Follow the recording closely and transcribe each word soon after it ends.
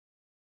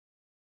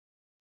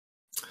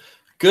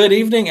Good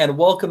evening and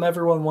welcome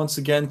everyone once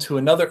again to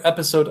another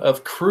episode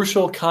of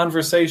Crucial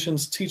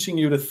Conversations, teaching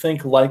you to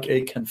think like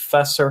a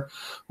confessor.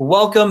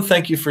 Welcome.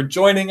 Thank you for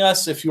joining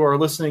us. If you are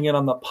listening in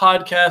on the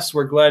podcast,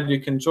 we're glad you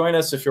can join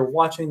us. If you're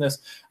watching this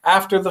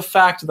after the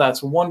fact,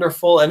 that's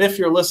wonderful. And if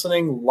you're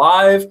listening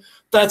live,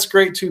 that's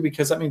great too,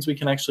 because that means we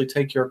can actually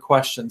take your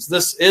questions.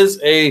 This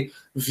is a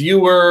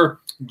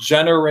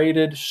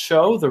viewer-generated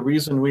show. The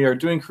reason we are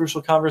doing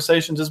Crucial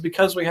Conversations is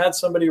because we had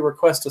somebody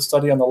request a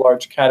study on the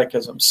Large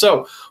Catechism.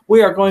 So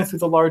we are going through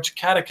the Large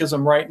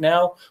Catechism right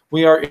now.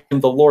 We are in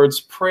the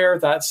Lord's Prayer,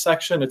 that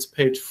section. It's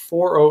page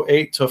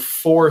 408 to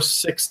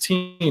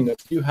 416.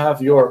 If you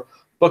have your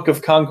Book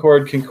of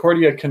Concord,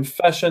 Concordia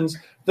Confessions,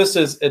 this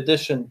is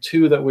edition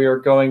 2 that we are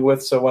going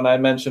with. So when I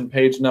mention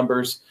page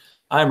numbers,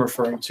 I'm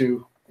referring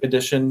to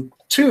edition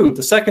 2,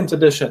 the second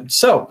edition.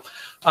 So,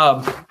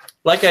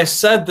 like I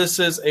said, this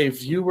is a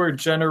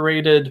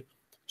viewer-generated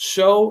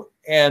show,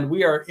 and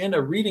we are in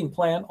a reading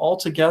plan all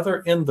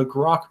together in the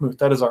Grockmoot.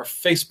 That is our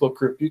Facebook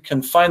group. You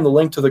can find the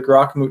link to the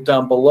Grockmoot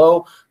down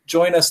below.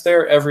 Join us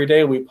there every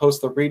day. We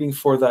post the reading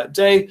for that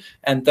day,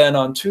 and then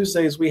on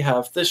Tuesdays we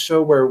have this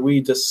show where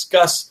we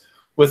discuss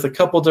with a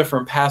couple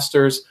different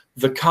pastors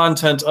the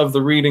content of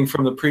the reading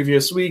from the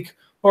previous week,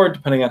 or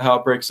depending on how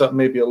it breaks up,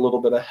 maybe a little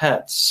bit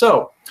ahead.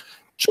 So,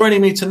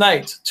 joining me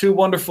tonight, two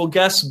wonderful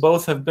guests.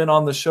 Both have been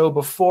on the show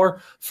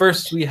before.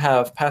 First, we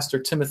have Pastor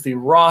Timothy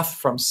Roth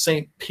from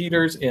St.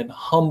 Peter's in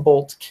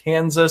Humboldt,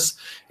 Kansas.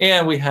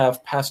 And we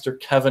have Pastor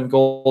Kevin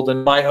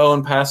Golden, my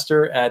own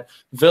pastor at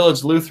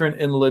Village Lutheran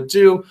in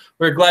Ladue.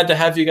 We're glad to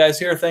have you guys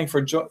here. Thank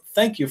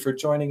you for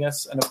joining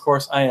us. And of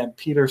course, I am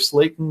Peter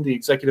Slayton, the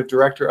Executive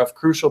Director of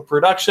Crucial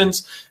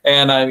Productions.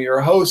 And I'm your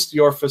host,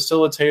 your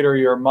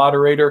facilitator, your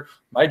moderator.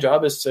 My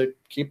job is to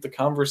keep the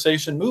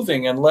conversation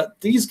moving and let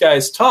these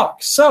guys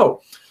talk.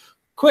 So,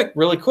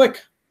 really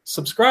quick,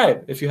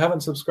 subscribe. If you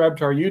haven't subscribed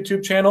to our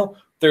YouTube channel,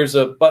 there's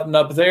a button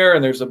up there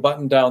and there's a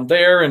button down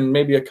there and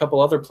maybe a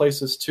couple other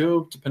places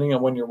too, depending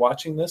on when you're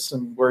watching this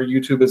and where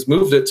YouTube has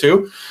moved it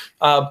to.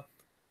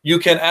 You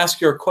can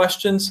ask your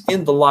questions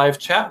in the live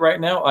chat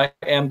right now. I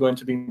am going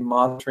to be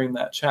monitoring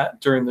that chat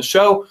during the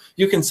show.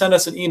 You can send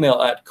us an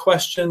email at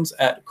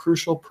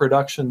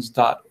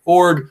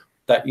questions@crucialproductions.org.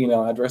 That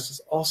email address is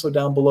also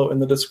down below in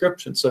the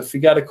description. So if you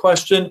got a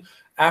question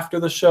after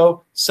the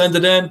show, send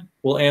it in.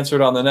 We'll answer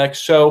it on the next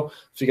show.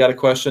 If you got a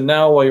question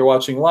now while you're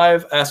watching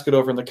live, ask it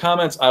over in the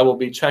comments. I will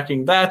be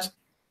checking that.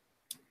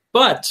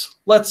 But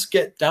let's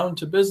get down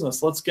to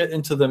business. Let's get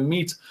into the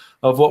meat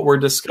of what we're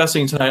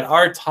discussing tonight.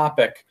 Our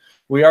topic,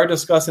 we are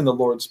discussing the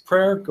Lord's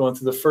Prayer, going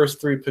through the first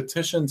 3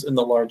 petitions in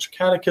the Large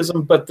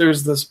Catechism, but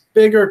there's this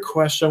bigger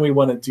question we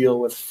want to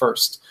deal with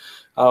first.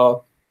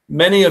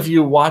 Many of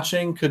you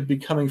watching could be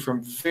coming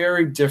from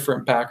very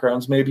different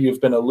backgrounds. Maybe you've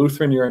been a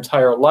Lutheran your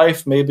entire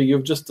life. Maybe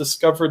you've just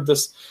discovered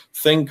this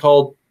thing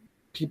called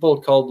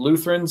people called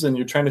Lutherans, and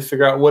you're trying to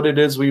figure out what it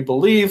is we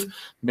believe.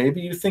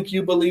 Maybe you think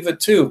you believe it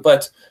too.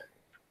 But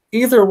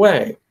either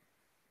way,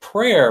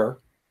 prayer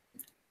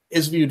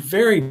is viewed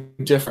very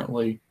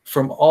differently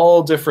from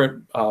all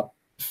different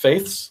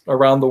faiths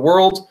around the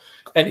world.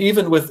 And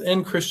even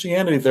within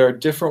Christianity, there are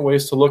different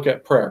ways to look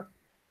at prayer.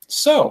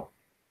 So,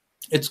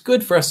 it's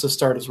good for us to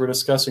start as we're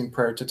discussing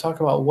prayer to talk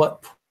about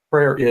what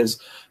prayer is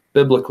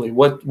biblically.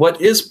 What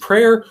is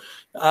prayer?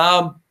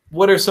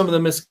 What are some of the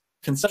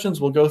misconceptions?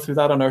 We'll go through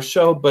that on our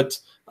show. But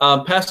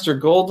Pastor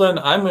Golden,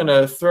 I'm going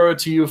to throw it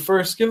to you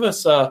first. Give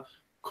us a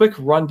quick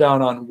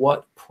rundown on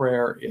what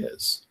prayer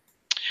is.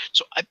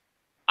 So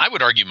I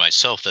would argue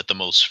myself that the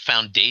most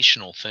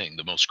foundational thing,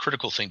 the most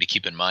critical thing to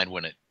keep in mind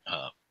when it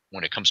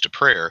comes to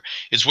prayer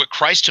is what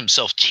Christ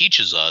himself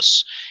teaches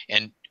us,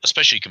 and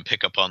especially you can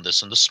pick up on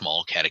this in the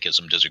Small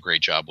Catechism, does a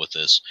great job with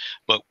this.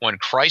 But when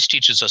Christ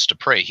teaches us to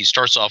pray, he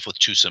starts off with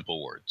 2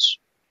 simple words,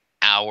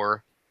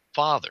 Our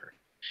Father.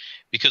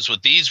 Because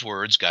with these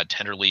words, God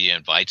tenderly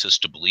invites us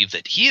to believe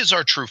that he is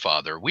our true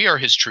Father. We are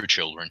his true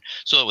children,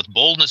 so that with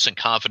boldness and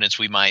confidence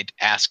we might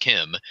ask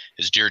him,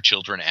 as dear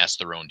children ask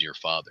their own dear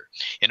Father.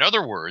 In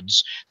other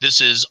words,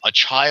 this is a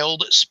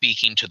child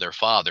speaking to their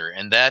father,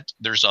 and that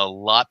there's a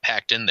lot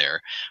packed in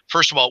there.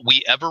 First of all,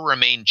 we ever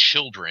remain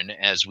children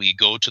as we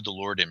go to the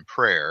Lord in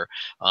prayer.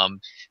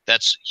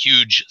 That's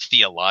huge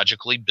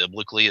theologically,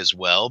 biblically as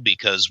well,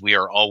 because we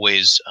are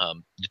always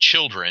the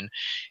children.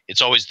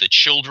 It's always the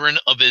children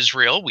of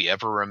Israel. We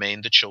ever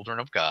remain the children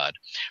of God.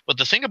 But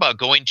the thing about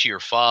going to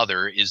your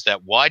father is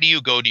that why do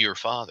you go to your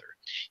father?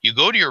 You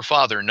go to your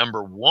father,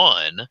 number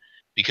 1,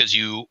 because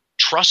you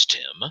trust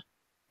him.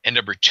 And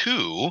number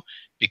 2,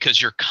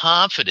 because you're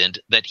confident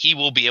that he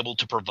will be able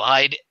to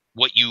provide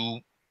what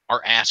you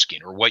are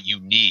asking or what you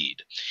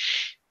need.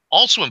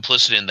 Also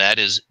implicit in that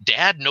is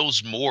dad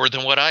knows more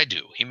than what I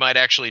do. He might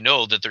actually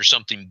know that there's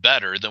something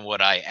better than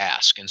what I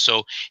ask. And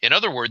so, in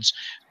other words,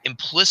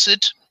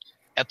 implicit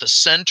at the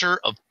center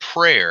of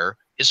prayer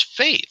is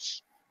faith,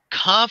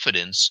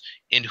 confidence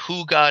in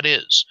who God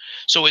is.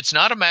 So it's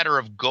not a matter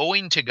of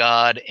going to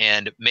God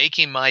and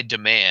making my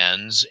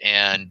demands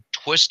and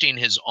twisting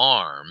his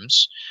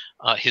arms.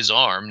 his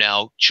arm.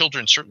 Now,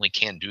 children certainly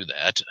can do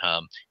that.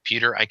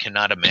 Peter, I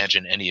cannot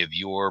imagine any of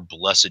your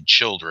blessed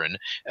children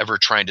ever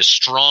trying to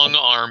strong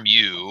arm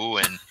you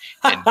and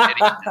getting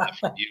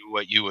from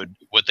you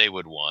what they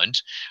would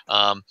want.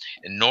 And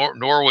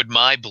nor would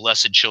my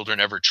blessed children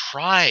ever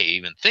try,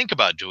 even think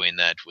about doing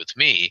that with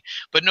me.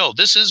 But no,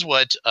 this is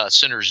what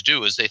sinners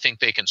do: is they think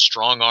they can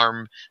strong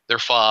arm their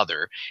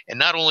father, and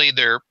not only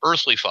their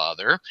earthly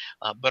father,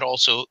 but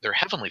also their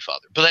heavenly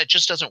father. But that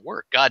just doesn't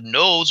work. God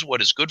knows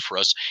what is good for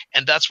us,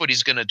 and that's what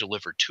he's going to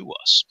deliver to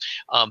us.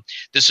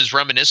 This is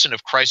reminiscent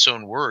of Christ's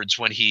own words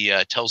when he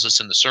tells us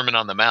in the Sermon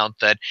on the Mount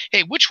that,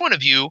 hey, which one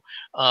of you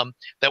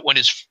that when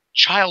his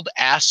child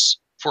asks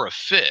for a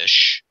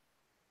fish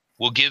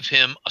will give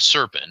him a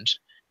serpent,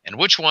 and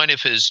which one,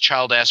 if his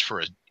child asks for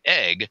an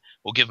egg,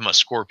 will give him a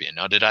scorpion?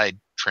 Now, did I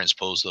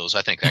transpose those?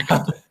 I think that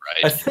got them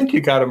right. I think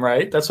you got them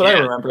right. That's what I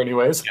remember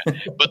anyways.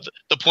 But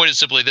the point is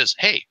simply this: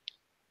 hey,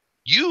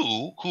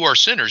 you who are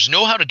sinners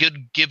know how to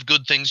give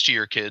good things to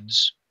your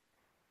kids.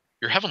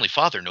 Your heavenly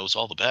Father knows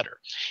all the better.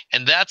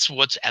 And that's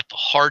what's at the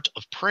heart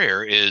of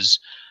prayer. Is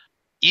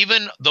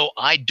even though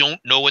I don't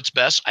know what's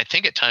best, I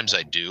think at times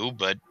I do,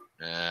 but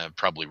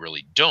probably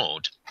really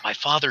don't, my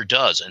Father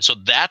does. And so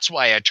that's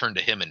why I turn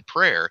to him in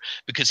prayer,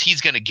 because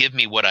he's going to give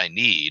me what I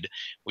need,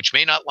 which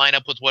may not line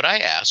up with what I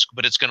ask,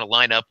 but it's going to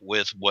line up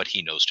with what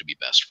he knows to be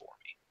best for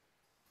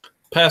me.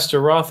 Pastor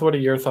Roth, what are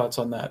your thoughts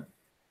on that?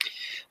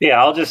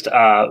 Yeah, I'll just,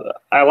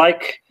 I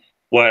like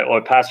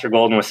what Pastor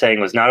Golden was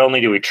saying was not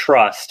only do we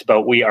trust,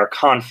 but we are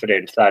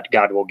confident that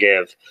God will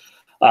give.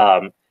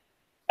 And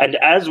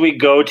as we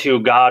go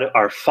to God,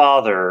 our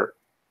Father,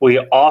 we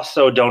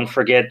also don't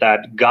forget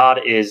that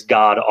God is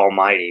God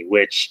Almighty,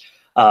 which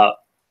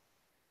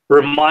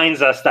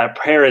reminds us that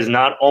prayer is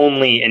not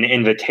only an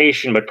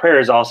invitation, but prayer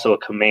is also a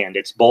command.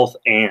 It's both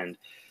and.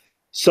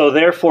 So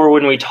therefore,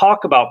 when we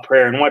talk about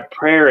prayer and what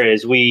prayer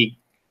is, we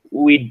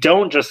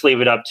don't just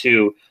leave it up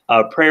to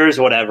prayer is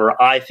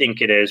whatever I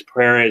think it is.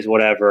 Prayer is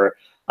whatever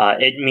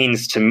it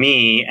means to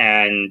me,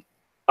 and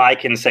I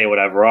can say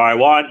whatever I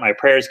want. My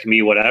prayers can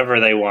be whatever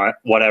they want,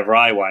 whatever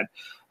I want.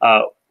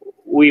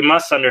 We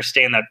must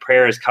understand that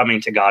prayer is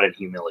coming to God in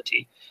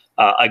humility,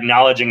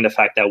 acknowledging the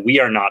fact that we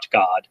are not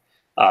God,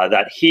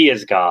 that he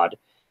is God,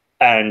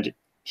 and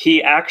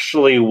he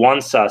actually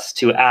wants us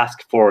to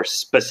ask for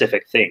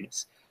specific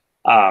things.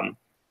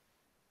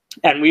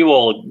 And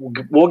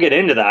we'll get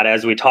into that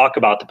as we talk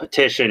about the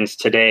petitions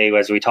today,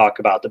 as we talk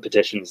about the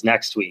petitions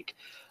next week.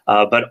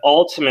 But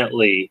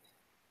ultimately,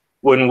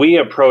 when we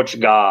approach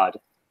God,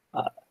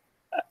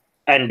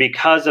 and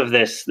because of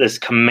this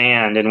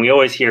command, and we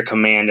always hear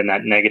command in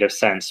that negative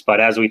sense, but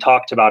as we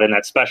talked about in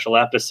that special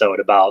episode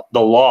about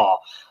the law,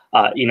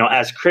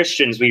 as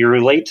Christians, we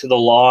relate to the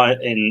law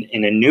in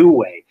a new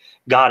way.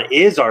 God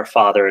is our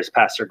Father, as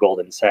Pastor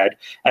Golden said,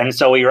 and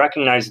so we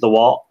recognize the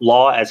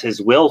law as his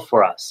will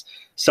for us.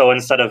 So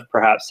instead of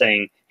perhaps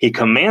saying he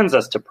commands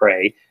us to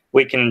pray,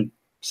 we can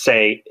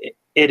say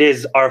it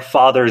is our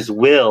Father's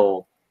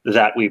will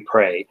that we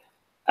pray.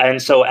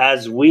 And so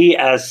as we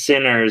as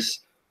sinners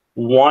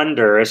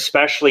wonder,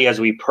 especially as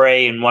we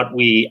pray and what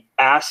we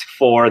ask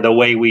for, the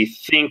way we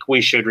think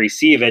we should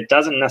receive it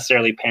doesn't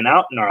necessarily pan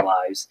out in our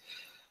lives.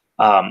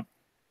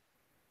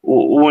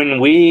 When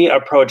we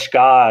approach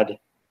God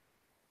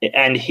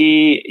and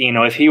he,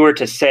 if he were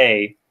to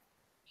say,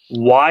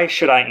 why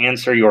should I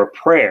answer your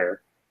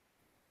prayer?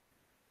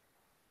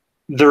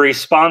 The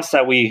response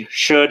that we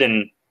should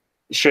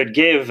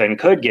give and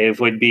could give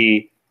would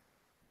be,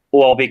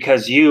 well,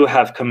 because you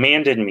have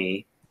commanded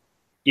me,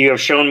 you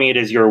have shown me it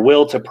is your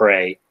will to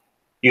pray,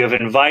 you have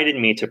invited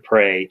me to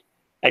pray,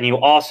 and you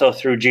also,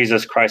 through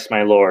Jesus Christ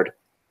my Lord,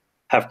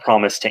 have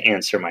promised to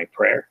answer my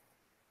prayer.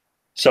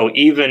 So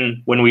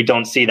even when we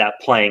don't see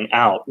that playing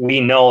out, we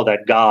know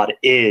that God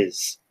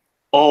is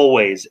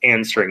always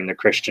answering the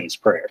Christian's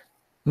prayer.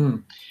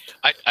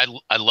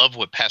 I love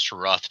what Pastor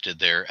Roth did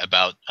there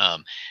about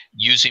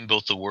using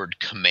both the word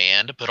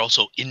command, but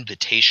also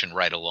invitation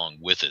right along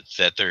with it,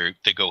 that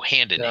they go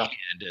hand in hand,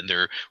 and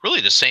they're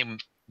really the same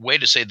way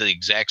to say the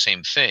exact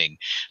same thing.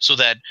 So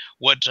that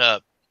what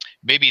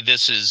maybe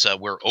this is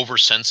we're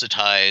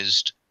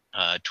oversensitized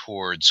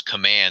towards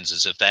commands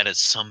as if that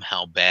is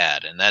somehow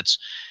bad. And that's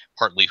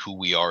partly who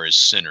we are as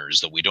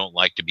sinners, that we don't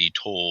like to be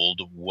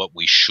told what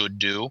we should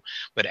do.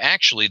 But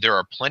actually, there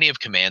are plenty of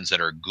commands that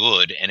are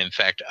good. And in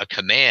fact, a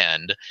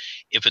command,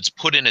 if it's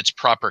put in its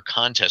proper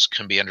context,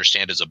 can be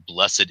understood as a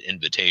blessed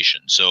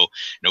invitation. So,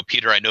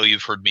 Peter, I know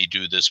you've heard me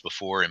do this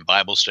before in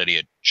Bible study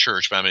at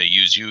church, but I'm going to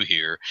use you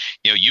here.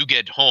 You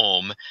get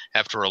home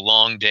after a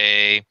long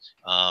day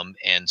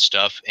and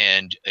stuff,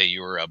 and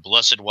your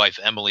blessed wife,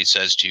 Emily,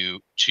 says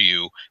to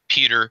you,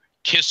 Peter,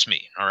 kiss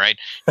me. All right.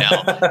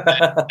 Now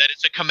that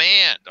is a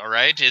command. All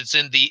right. It's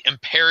in the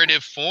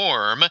imperative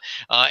form.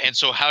 And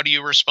so how do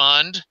you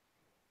respond?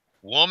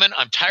 Woman,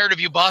 I'm tired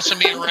of you bossing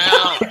me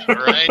around.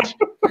 All right.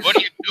 What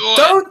are you doing?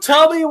 Don't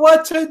tell me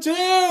what to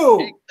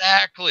do.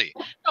 Exactly.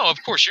 No, of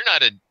course you're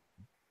not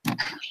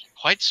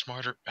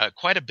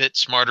quite a bit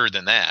smarter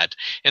than that.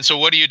 And so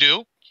what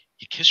do?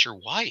 you kiss your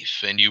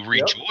wife and you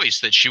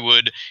rejoice that she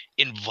would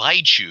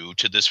invite you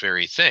to this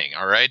very thing.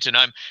 All right. And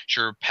I'm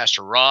sure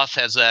Pastor Roth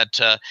has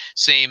that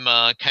same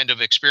kind of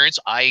experience.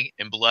 I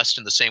am blessed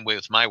in the same way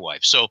with my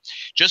wife. So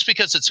just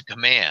because it's a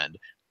command,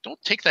 don't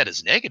take that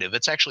as negative.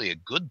 It's actually a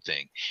good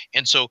thing.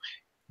 And so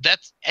that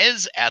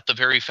is at the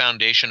very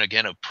foundation,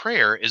 again, of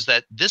prayer, is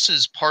that this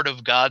is part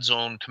of God's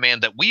own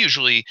command that we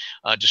usually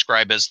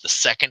describe as the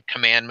second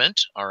commandment.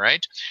 All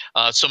right.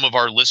 Some of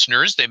our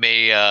listeners, they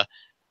may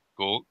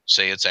go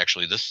say it's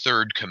actually the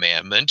third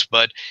commandment,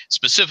 but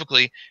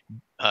specifically,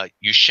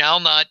 you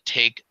shall not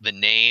take the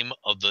name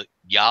of the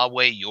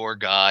Yahweh your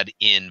God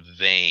in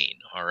vain.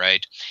 All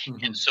right.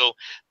 Mm-hmm. And so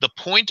the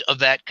point of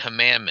that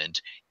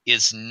commandment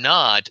is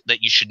not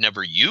that you should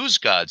never use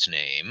God's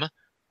name,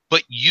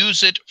 but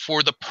use it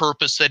for the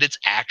purpose that it's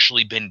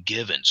actually been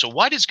given. So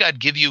why does God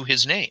give you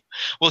his name?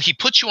 Well, he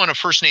puts you on a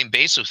first name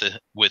basis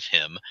with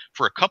him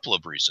for a couple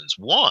of reasons.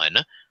 One,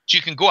 so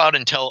you can go out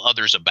and tell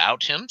others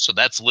about him. So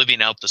that's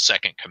living out the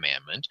second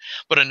commandment.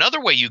 But another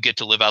way you get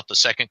to live out the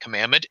second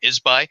commandment is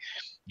by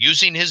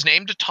using his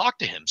name to talk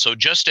to him. So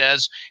just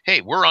as, hey,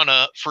 we're on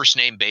a first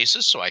name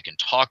basis, so I can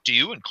talk to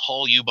you and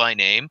call you by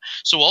name.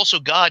 So also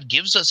God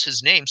gives us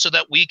his name so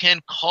that we can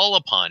call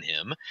upon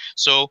him.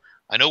 So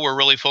I know we're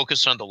really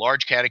focused on the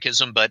large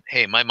catechism, but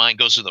hey, my mind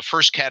goes to the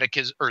first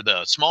catechism or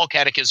the small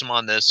catechism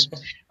on this. Did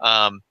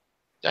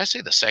I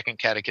say the second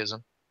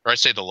catechism? Or I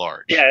say the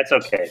large? Yeah, it's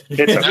okay.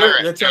 It's okay.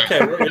 Right. It's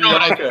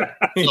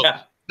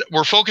okay.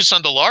 We're focused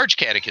on the large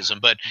catechism,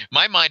 but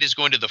my mind is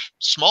going to the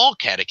small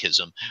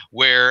catechism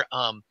where,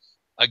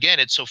 again,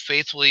 it so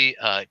faithfully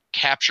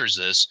captures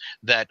this,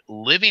 that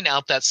living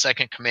out that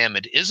second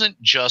commandment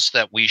isn't just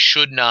that we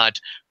should not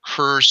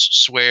curse,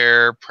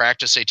 swear,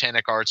 practice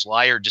satanic arts,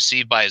 lie, or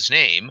deceive by his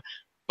name,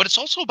 but it's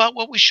also about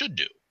what we should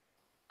do.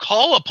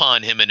 Call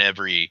upon him in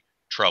every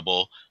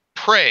trouble,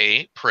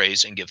 pray,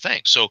 praise, and give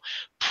thanks. So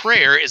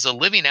prayer is a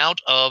living out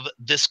of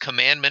this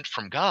commandment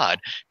from God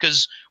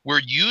because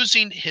we're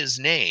using his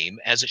name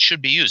as it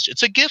should be used.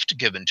 It's a gift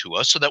given to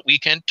us so that we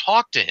can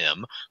talk to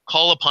him,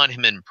 call upon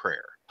him in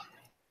prayer.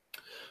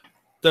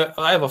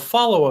 I have a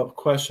follow-up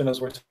question as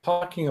we're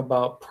talking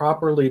about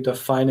properly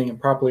defining and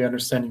properly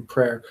understanding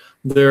prayer.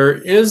 There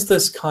is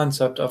this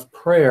concept of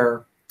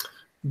prayer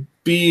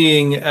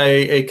being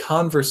a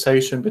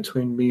conversation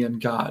between me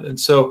and God. And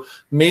so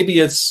maybe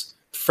it's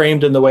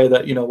framed in the way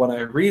that, when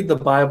I read the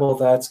Bible,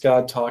 that's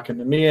God talking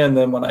to me. And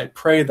then when I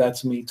pray,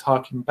 that's me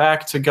talking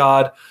back to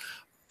God.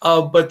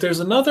 But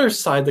there's another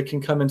side that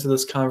can come into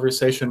this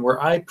conversation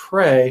where I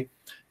pray,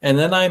 and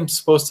then I'm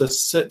supposed to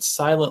sit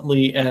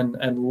silently and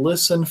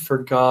listen for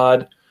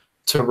God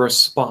to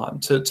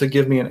respond, to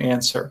give me an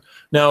answer.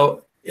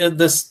 Now,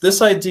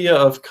 this idea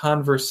of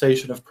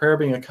conversation, of prayer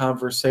being a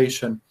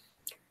conversation,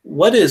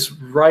 what is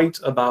right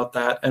about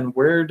that, and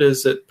where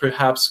does it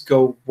perhaps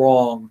go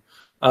wrong?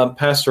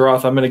 Pastor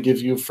Roth, I'm going to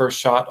give you first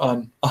shot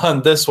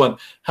on this one.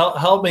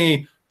 Help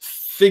me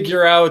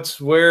figure out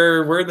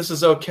where this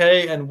is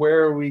okay and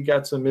where we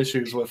got some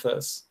issues with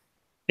this.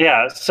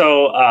 Yeah,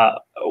 so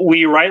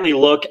we rightly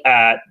look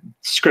at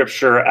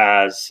Scripture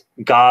as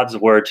God's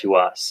word to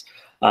us.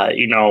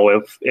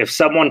 If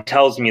someone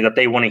tells me that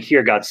they want to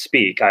hear God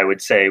speak, I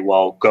would say,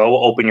 well,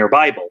 go open your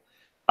Bible.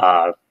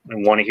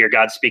 Want to hear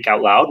God speak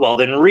out loud? Well,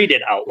 then read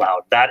it out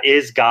loud. That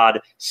is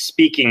God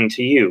speaking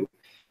to you.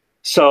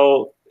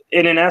 So,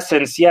 in an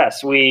essence,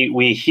 yes, we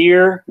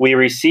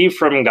receive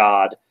from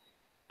God,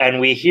 and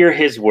we hear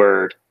his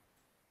word,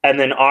 and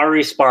then our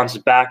response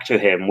back to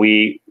him,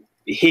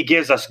 he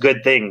gives us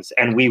good things,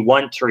 and we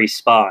want to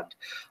respond.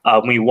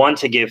 We want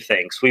to give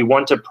thanks. We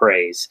want to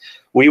praise.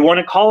 We want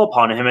to call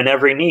upon him in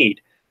every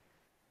need.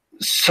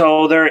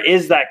 So there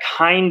is that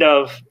kind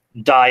of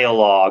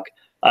dialogue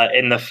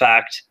in the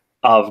fact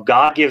of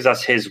God gives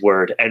us his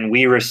word, and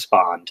we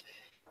respond.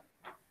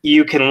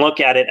 You can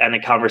look at it in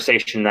a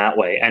conversation that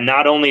way. And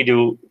not only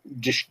do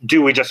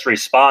we just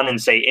respond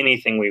and say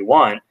anything we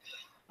want,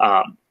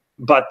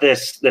 but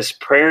this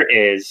prayer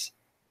is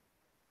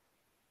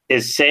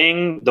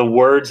saying the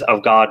words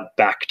of God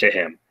back to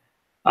him.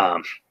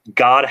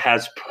 God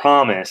has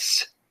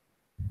promised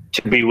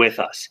to be with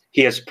us.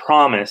 He has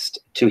promised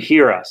to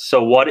hear us.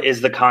 So what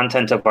is the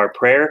content of our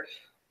prayer?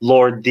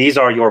 Lord, these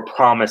are your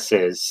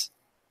promises.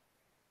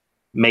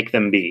 Make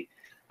them be.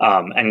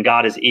 And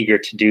God is eager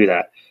to do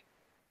that.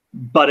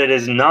 But it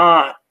is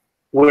not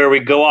where we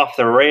go off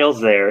the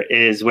rails. There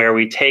is where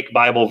we take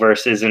Bible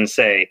verses and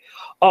say,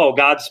 oh,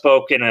 God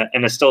spoke in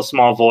a still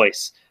small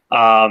voice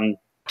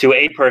to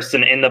a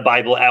person in the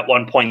Bible at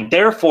one point.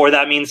 Therefore,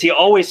 that means he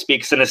always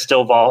speaks in a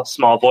still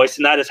small voice,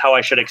 and that is how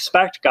I should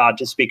expect God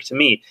to speak to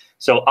me.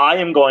 So I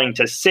am going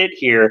to sit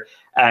here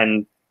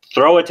and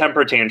throw a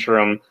temper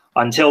tantrum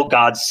until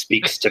God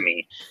speaks to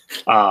me.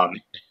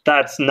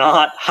 That's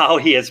not how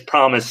he has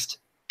promised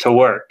to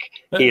work.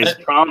 He has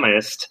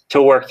promised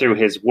to work through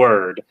his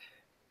word.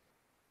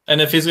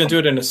 And if he's going to do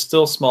it in a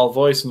still small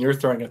voice and you're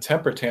throwing a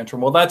temper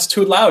tantrum, well, that's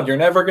too loud. You're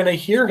never going to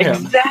hear him.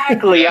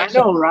 Exactly. I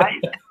know,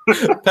 right?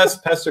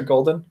 Pastor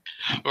Golden?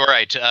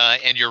 Right.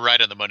 And you're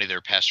right on the money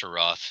there, Pastor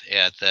Roth,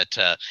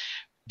 that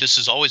this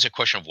is always a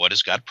question of what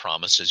does God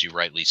promise, as you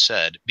rightly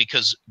said,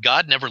 because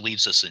God never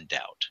leaves us in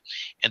doubt.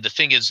 And the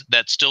thing is,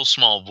 that still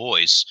small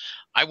voice,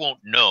 I won't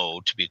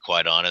know, to be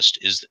quite honest,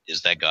 is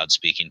that God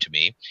speaking to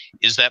me?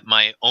 Is that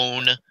my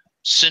own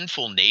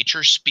sinful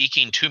nature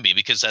speaking to me,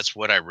 because that's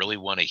what I really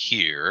want to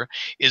hear?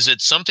 Is it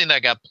something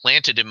that got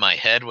planted in my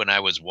head when I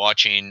was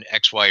watching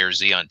X, Y, or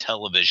Z on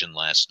television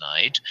last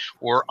night,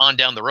 or on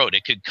down the road?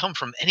 It could come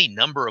from any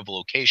number of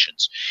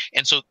locations.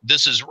 And so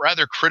this is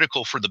rather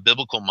critical for the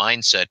biblical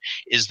mindset,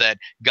 is that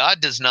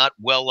God does not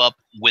well up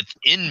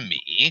within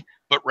me,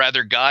 but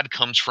rather God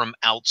comes from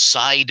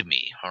outside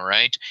me, all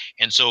right?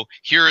 And so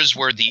here is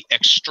where the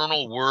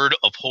external word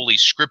of Holy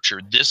Scripture,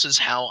 this is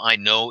how I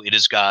know it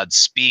is God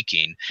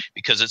speaking,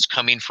 because it's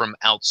coming from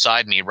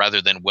outside me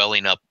rather than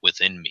welling up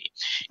within me.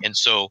 And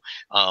so,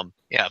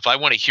 if I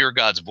want to hear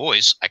God's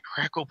voice, I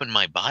crack open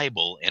my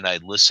Bible and I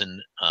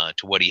listen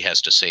to what he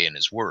has to say in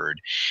his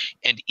word.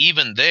 And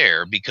even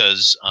there,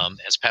 because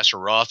as Pastor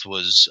Roth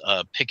was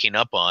picking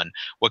up on,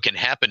 what can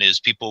happen is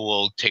people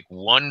will take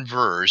one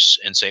verse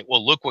and say,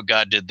 well, look what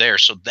God did there,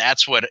 so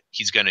that's what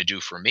he's going to do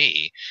for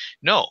me.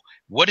 No,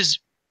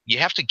 you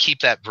have to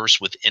keep that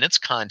verse within its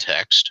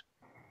context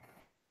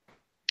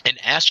and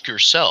ask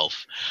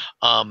yourself,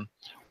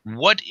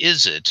 what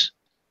is it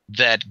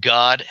that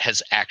God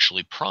has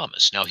actually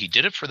promised? Now, he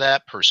did it for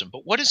that person,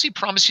 but what does he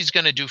promise he's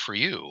going to do for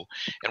you?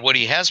 And what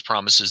he has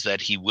promised is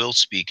that he will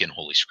speak in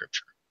Holy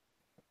Scripture.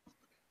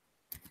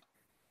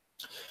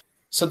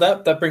 So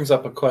that brings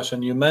up a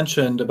question. You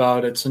mentioned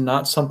about it's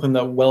not something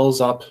that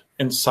wells up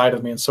inside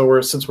of me. And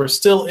so since we're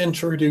still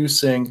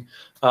introducing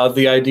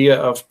the idea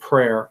of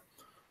prayer,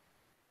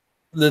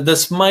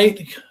 this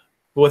might,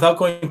 without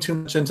going too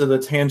much into the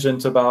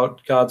tangent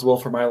about God's will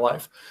for my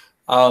life,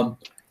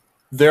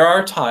 there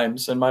are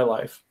times in my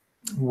life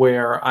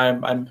where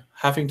I'm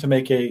having to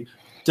make a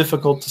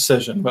difficult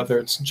decision, whether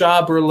it's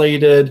job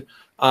related,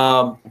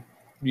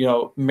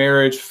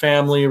 marriage,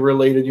 family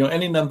related,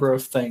 any number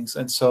of things.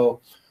 And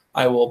so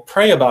I will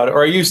pray about it,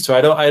 or I used to.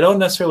 I don't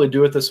necessarily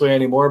do it this way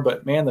anymore,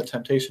 but man, the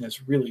temptation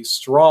is really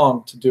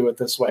strong to do it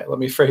this way. Let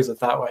me phrase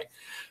it that way.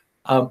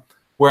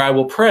 Where I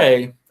will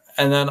pray,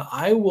 and then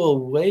I will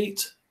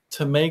wait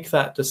to make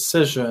that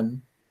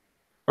decision,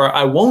 or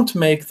I won't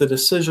make the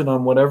decision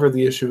on whatever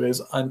the issue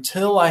is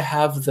until I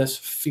have this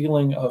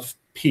feeling of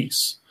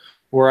peace,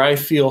 where I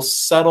feel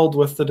settled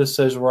with the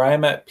decision, where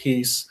I'm at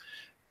peace.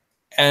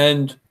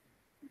 And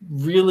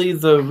really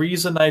the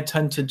reason I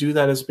tend to do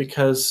that is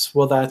because,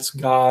 well, that's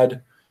God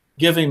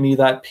giving me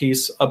that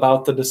peace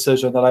about the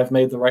decision, that I've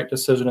made the right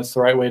decision, it's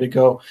the right way to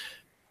go.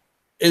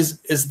 Is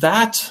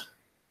that,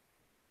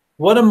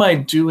 what am I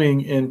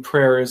doing in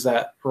prayer? Is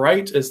that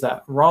right? Is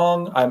that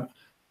wrong?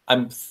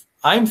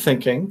 I'm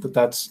thinking that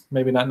that's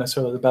maybe not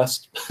necessarily the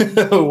best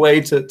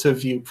way to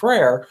view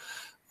prayer.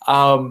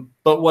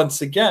 But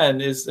once again,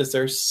 is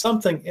there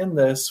something in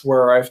this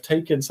where I've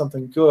taken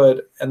something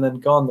good and then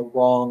gone the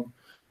wrong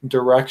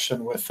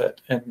direction with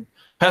it? And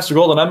Pastor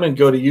Golden, I'm going to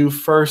go to you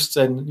first,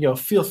 and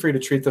feel free to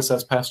treat this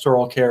as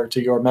pastoral care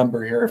to your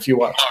member here if you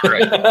want. All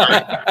right.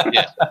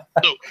 Yeah.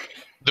 So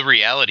the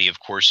reality, of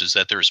course, is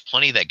that there's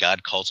plenty that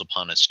God calls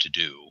upon us to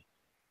do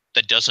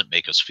that doesn't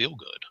make us feel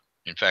good.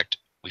 In fact,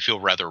 we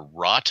feel rather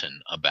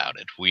rotten about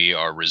it. We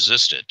are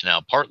resistant.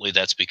 Now, partly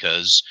that's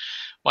because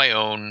my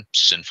own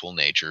sinful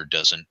nature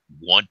doesn't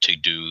want to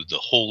do the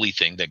holy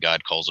thing that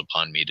God calls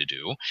upon me to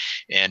do.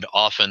 And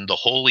often the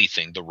holy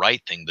thing, the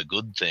right thing, the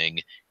good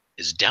thing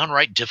is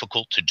downright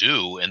difficult to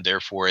do, and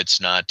therefore it's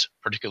not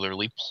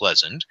particularly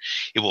pleasant.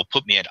 It will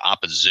put me at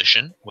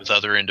opposition with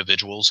other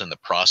individuals in the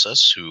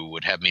process who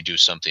would have me do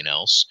something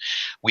else.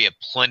 We have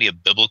plenty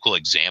of biblical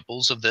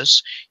examples of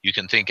this. You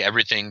can think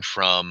everything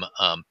from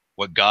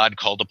what God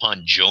called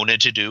upon Jonah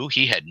to do.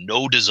 He had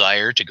no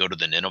desire to go to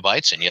the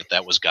Ninevites, and yet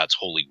that was God's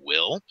holy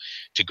will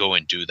to go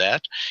and do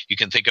that. You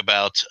can think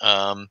about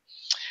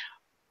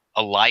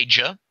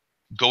Elijah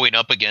going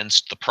up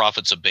against the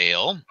prophets of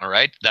Baal, all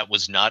right? That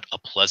was not a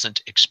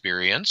pleasant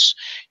experience.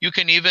 You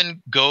can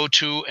even go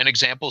to an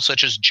example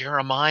such as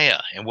Jeremiah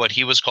and what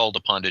he was called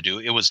upon to do.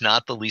 It was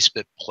not the least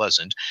bit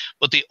pleasant.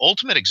 But the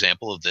ultimate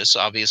example of this,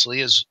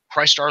 obviously, is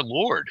Christ our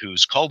Lord,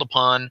 who's called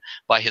upon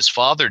by his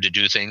Father to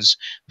do things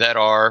that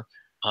are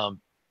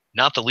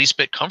not the least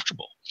bit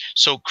comfortable.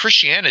 So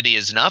Christianity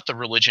is not the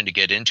religion to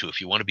get into if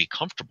you want to be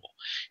comfortable.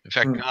 In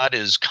fact, God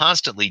is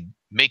constantly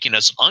making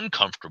us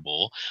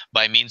uncomfortable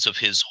by means of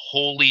his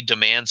holy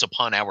demands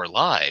upon our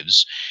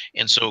lives.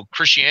 And so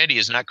Christianity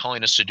is not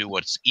calling us to do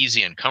what's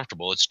easy and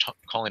comfortable. It's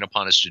calling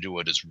upon us to do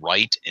what is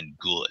right and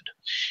good.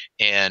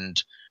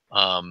 And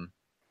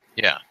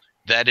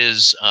that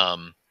is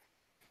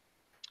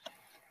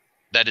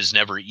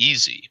never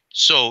easy.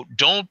 So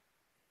don't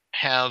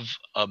have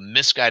a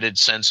misguided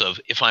sense of,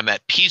 if I'm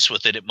at peace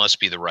with it, it must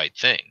be the right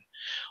thing.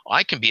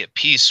 I can be at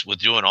peace with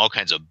doing all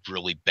kinds of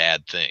really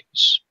bad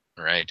things,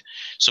 right?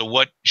 So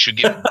what should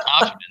give me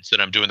confidence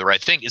that I'm doing the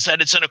right thing is that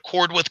it's in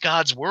accord with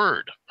God's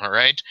word, all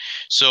right?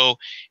 So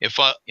if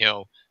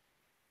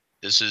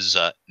this is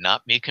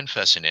not me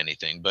confessing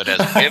anything, but as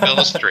a way of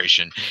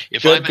illustration,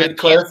 if good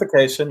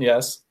clarification,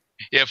 yes.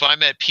 If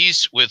I'm at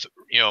peace with,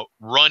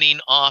 running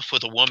off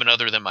with a woman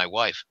other than my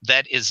wife,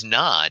 that is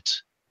not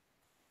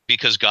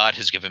because God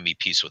has given me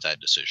peace with that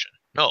decision.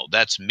 No,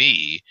 that's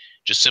me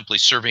just simply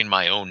serving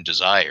my own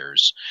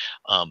desires.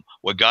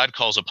 What God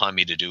calls upon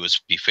me to do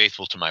is be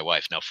faithful to my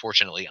wife. Now,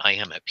 fortunately, I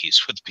am at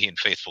peace with being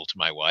faithful to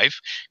my wife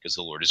because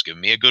the Lord has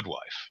given me a good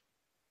wife.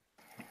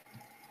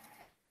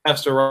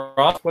 Pastor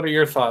Roth, what are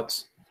your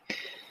thoughts?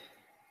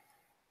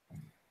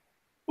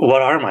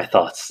 What are my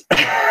thoughts?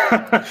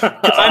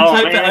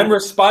 I'm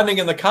responding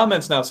in the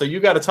comments now, so you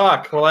got to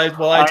talk while I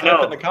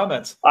type in the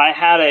comments.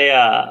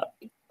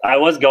 I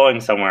was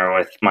going somewhere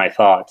with my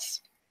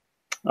thoughts.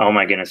 Oh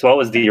my goodness, what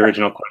was the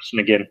original question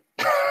again?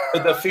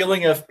 The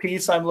feeling of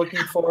peace I'm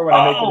looking for when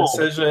I make a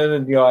decision,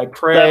 and I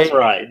pray. That's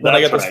right. Then I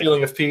get this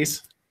feeling of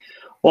peace.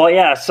 Well,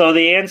 yeah. So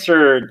the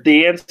answer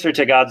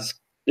to God's.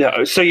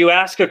 So you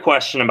ask a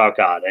question about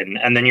God,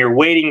 and then you're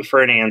waiting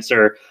for an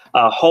answer,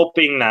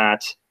 hoping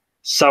that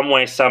some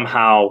way,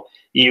 somehow,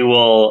 you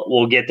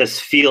will get this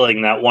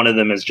feeling that one of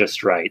them is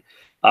just right.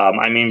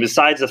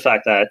 Besides the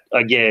fact that,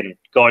 again,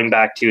 going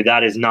back to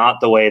that is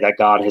not the way that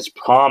God has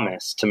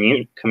promised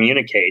to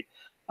communicate.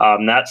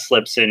 That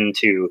slips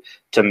into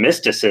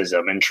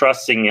mysticism and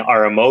trusting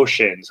our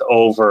emotions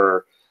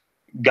over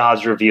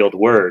God's revealed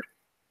word.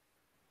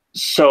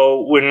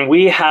 So when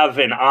we have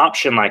an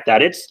option like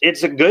that,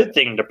 it's a good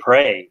thing to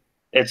pray.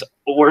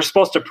 We're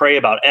supposed to pray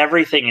about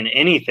everything and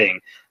anything.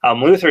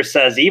 Luther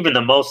says even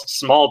the most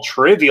small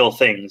trivial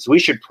things we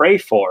should pray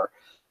for.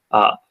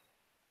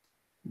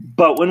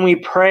 But when we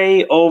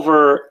pray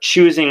over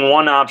choosing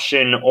one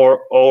option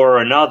or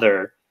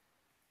another,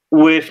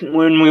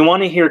 when we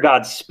want to hear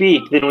God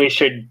speak, then we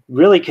should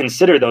really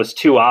consider those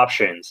two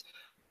options.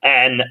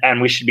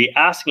 And we should be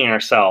asking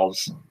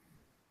ourselves,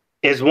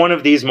 is one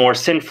of these more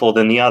sinful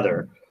than the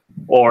other?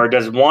 Or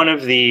does one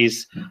of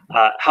these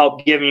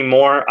help give me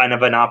more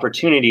of an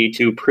opportunity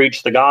to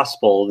preach the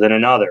gospel than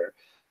another?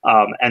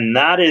 And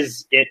that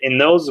is, in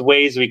those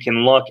ways we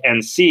can look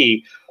and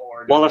see,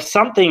 well, if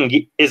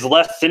something is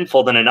less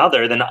sinful than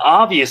another, then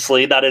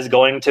obviously that is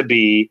going to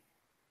be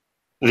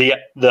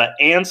the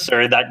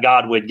answer that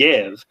God would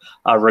give,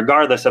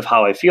 regardless of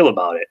how I feel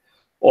about it.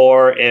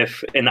 Or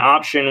if an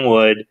option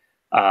would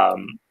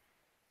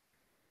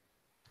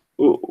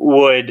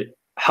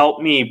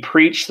help me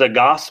preach the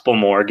gospel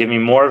more, give me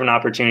more of an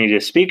opportunity to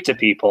speak to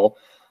people,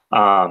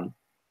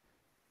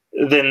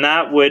 then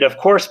that would, of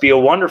course, be a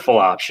wonderful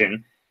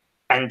option.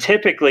 And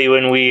typically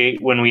when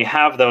we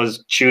have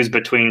those choose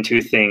between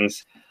two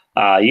things,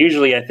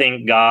 usually I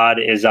think God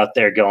is out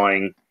there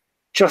going,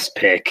 just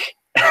pick.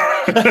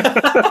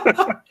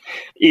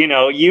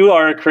 You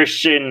are a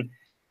Christian,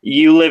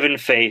 you live in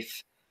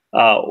faith,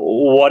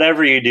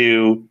 whatever you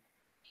do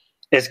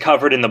is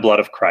covered in the blood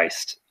of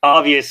Christ.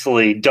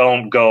 Obviously,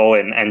 don't go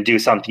and do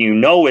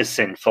something is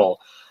sinful,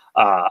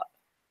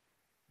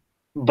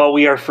 but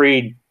we are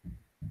free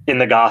in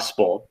the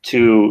gospel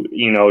to,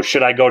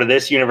 should I go to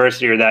this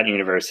university or that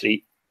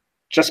university?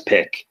 Just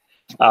pick.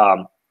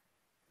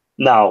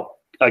 Now,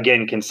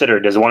 again,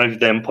 consider, does one of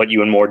them put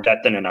you in more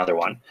debt than another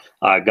one?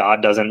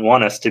 God doesn't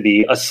want us to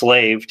be a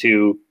slave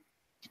to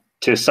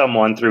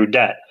someone through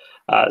debt.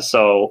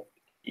 So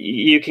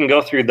you can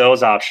go through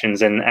those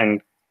options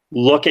and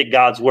look at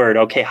God's word.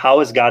 Okay, how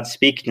is God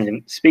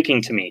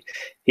speaking to me?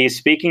 He's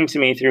speaking to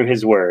me through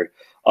his word.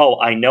 Oh,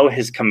 I know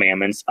his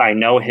commandments. I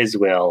know his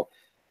will.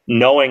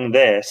 Knowing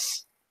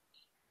this,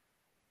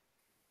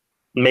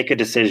 make a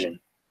decision.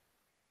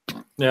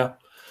 Yeah.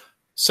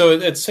 So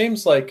it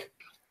seems like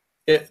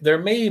there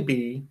may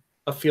be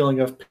a feeling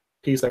of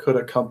peace that could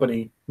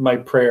accompany my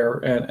prayer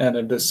and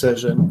a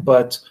decision,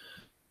 but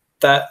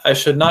that I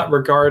should not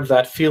regard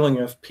that feeling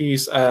of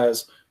peace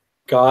as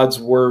God's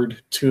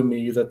word to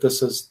me that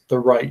this is the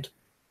right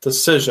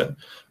decision.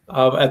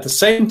 At the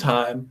same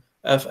time,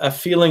 a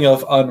feeling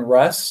of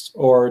unrest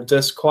or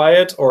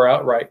disquiet or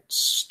outright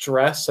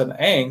stress and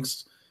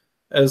angst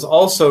is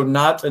also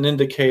not an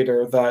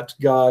indicator that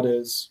God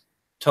is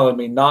telling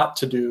me not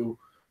to do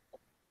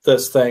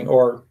this thing.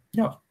 Or,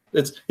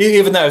 it's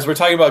even that, as we're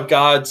talking about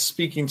God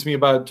speaking to me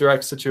about a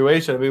direct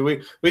situation. I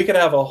mean, we could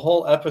have a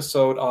whole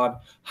episode on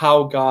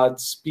how God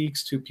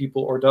speaks to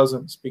people or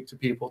doesn't speak to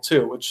people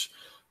too, which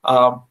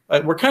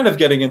we're kind of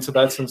getting into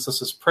that since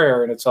this is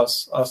prayer and it's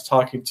us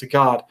talking to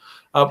God.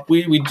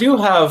 We do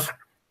have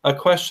a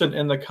question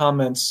in the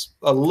comments,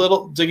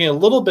 digging a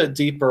little bit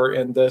deeper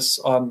in this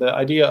on the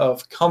idea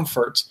of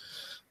comfort.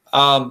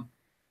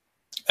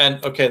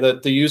 And okay, the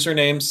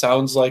username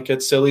sounds like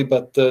it's silly,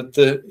 but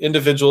the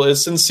individual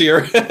is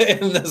sincere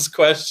in this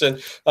question.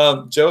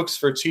 Jokes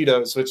for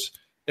Cheetos, which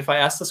if I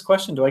ask this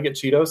question, do I get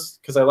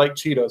Cheetos? Because I like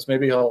Cheetos.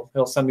 Maybe he'll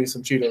send me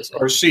some Cheetos,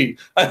 or she.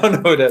 I don't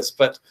know who it is,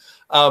 but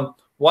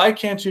why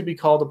can't you be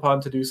called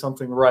upon to do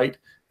something right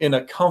in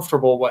a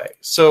comfortable way?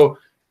 So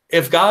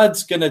if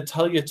God's going to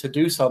tell you to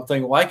do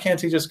something, why can't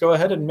he just go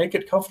ahead and make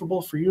it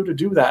comfortable for you to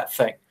do that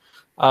thing?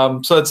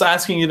 So it's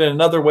asking it in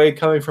another way,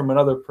 coming from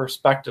another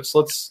perspective. So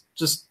let's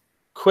just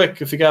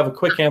if you have a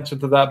quick answer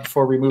to that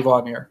before we move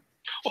on here.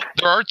 Well,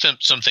 there are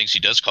some things he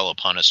does call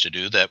upon us to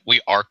do that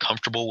we are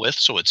comfortable with,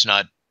 so it's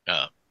not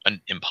an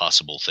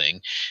impossible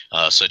thing,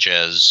 such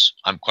as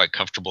I'm quite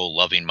comfortable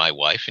loving my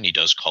wife, and he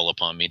does call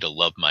upon me to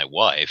love my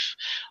wife.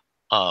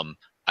 I'm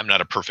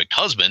not a perfect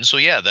husband, so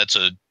yeah,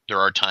 there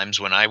are times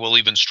when I will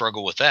even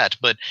struggle with that.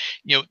 But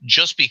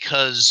just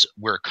because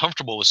we're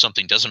comfortable with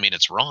something doesn't mean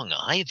it's wrong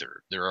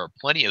either. There are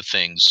plenty of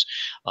things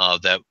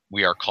that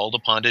we are called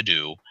upon to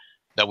do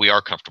that we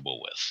are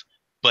comfortable with.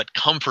 But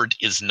comfort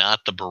is not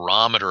the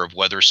barometer of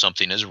whether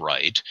something is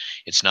right.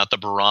 It's not the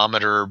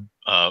barometer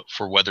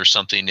for whether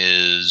something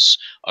is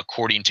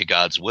according to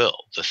God's will.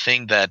 The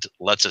thing that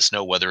lets us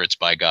know whether it's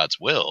by God's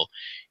will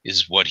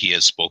is what he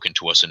has spoken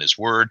to us in his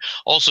word.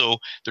 Also,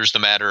 there's the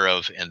matter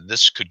of, and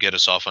this could get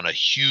us off on a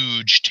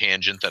huge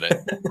tangent that it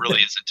really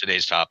isn't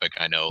today's topic,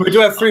 I know. We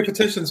do have 3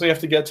 petitions we have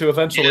to get to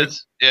eventually.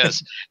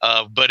 Yes.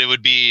 But it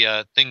would be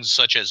things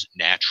such as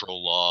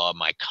natural law,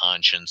 my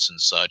conscience and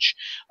such,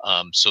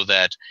 so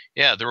that,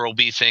 there will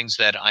be things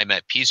that I'm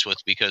at peace with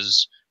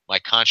because my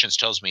conscience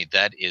tells me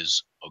that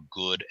is a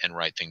good and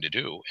right thing to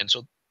do. And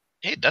so,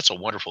 hey, that's a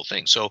wonderful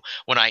thing. So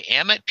when I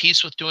am at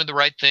peace with doing the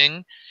right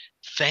thing,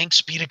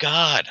 thanks be to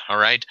God. All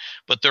right.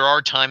 But there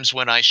are times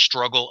when I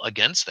struggle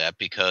against that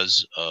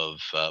because of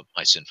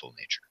my sinful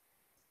nature.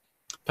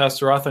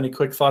 Pastor Roth, any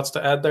quick thoughts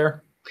to add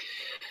there?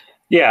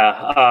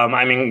 Yeah.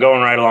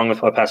 Going right along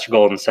with what Pastor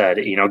Golden said,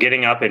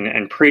 getting up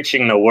and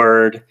preaching the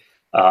word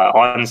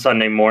on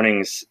Sunday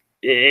mornings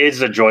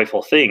is a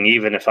joyful thing,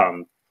 even if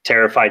I'm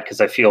terrified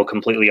because I feel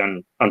completely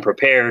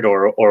unprepared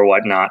or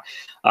whatnot.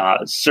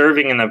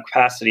 Serving in the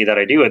capacity that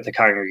I do at the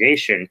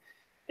congregation,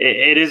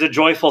 it is a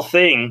joyful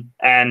thing,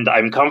 and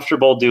I'm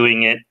comfortable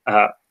doing it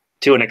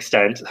to an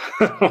extent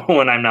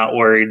when I'm not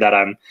worried that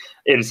I'm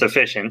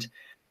insufficient.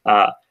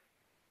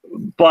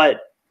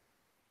 But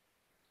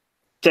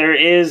there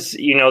is,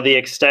 the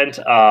extent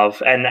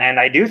of, and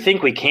I do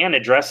think we can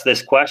address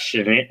this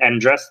question and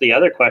address the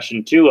other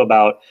question too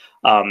about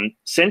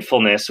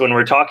sinfulness when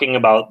we're talking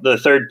about the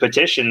third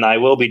petition, thy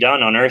will be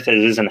done on earth as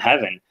it is in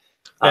heaven.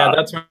 Yeah,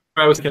 that's where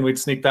I was thinking we'd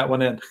sneak that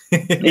one in.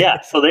 Yeah,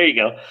 so there you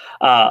go.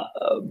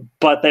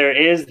 But there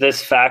is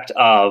this fact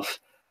of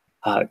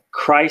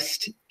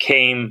Christ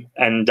came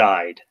and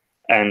died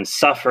and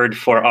suffered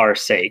for our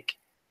sake,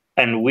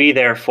 and we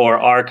therefore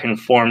are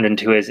conformed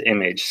into his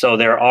image. So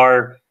there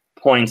are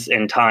points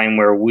in time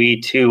where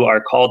we too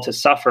are called to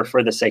suffer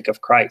for the sake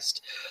of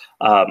Christ.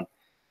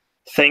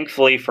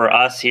 Thankfully for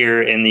us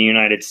here in the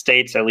United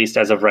States, at least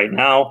as of right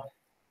now,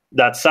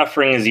 that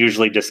suffering is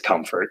usually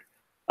discomfort.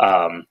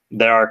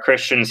 There are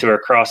Christians who are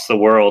across the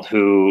world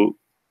who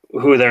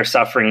their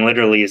suffering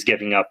literally is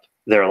giving up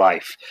their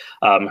life,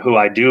 who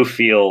I do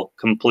feel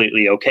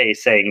completely okay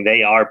saying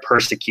they are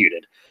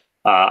persecuted.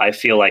 I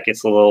feel like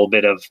it's a little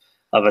bit of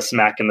a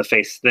smack in the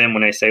face to them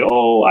when I say,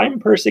 oh, I'm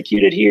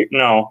persecuted here.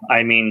 No,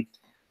 I mean,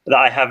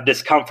 I have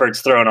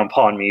discomforts thrown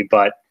upon me,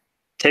 but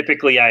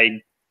typically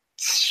I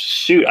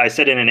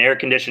sit in an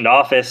air-conditioned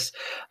office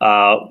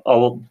a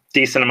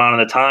decent amount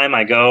of the time.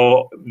 I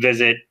go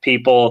visit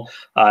people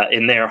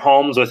in their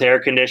homes with air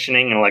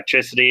conditioning and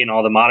electricity and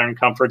all the modern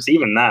comforts,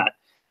 even that.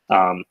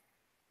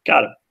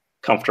 Got a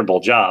comfortable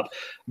job.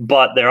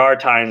 But there are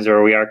times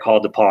where we are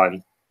called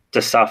upon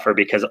to suffer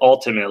because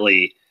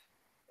ultimately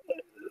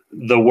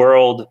the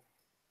world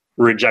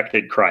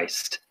rejected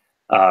Christ.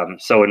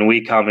 So when we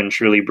come and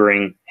truly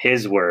bring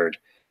his word,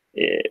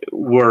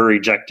 we're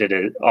rejected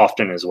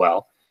often as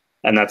well.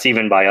 And that's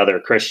even by other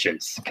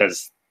Christians,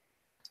 because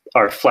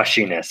our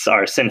fleshiness,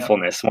 our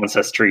sinfulness wants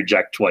us to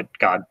reject what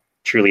God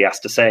truly has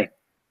to say.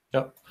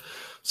 Yep.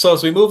 So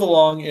as we move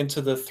along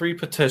into the 3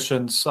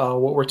 petitions,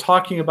 what we're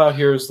talking about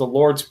here is the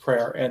Lord's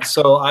Prayer. And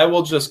so I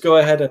will just go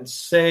ahead and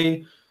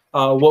say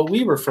what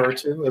we refer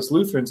to, as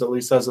Lutherans at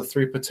least, as the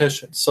 3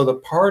 petitions. So the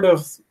part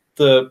of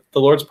the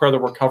Lord's Prayer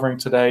that we're covering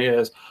today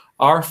is,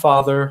 Our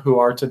Father, who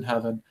art in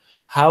heaven,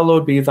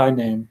 hallowed be thy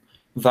name.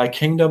 Thy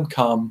kingdom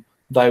come,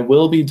 thy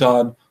will be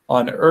done,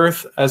 on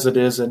earth as it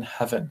is in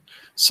heaven.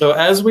 So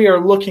as we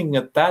are looking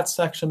at that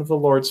section of the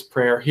Lord's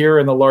Prayer here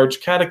in the Large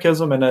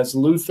Catechism, and as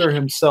Luther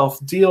himself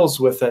deals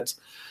with it,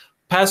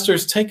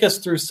 pastors, take us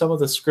through some of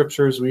the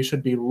scriptures we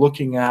should be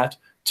looking at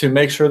to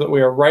make sure that we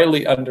are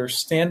rightly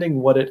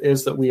understanding what it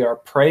is that we are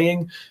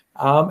praying,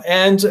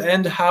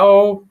 and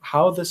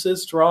how this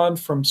is drawn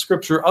from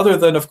Scripture, other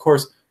than, of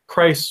course,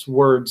 Christ's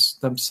words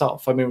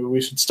themselves. I mean,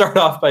 we should start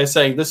off by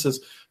saying this is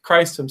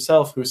Christ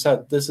himself who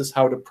said this is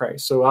how to pray.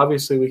 So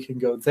obviously we can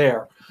go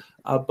there.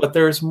 But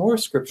there is more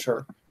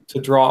Scripture to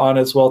draw on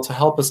as well to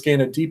help us gain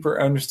a deeper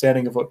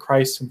understanding of what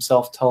Christ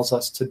himself tells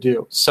us to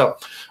do. So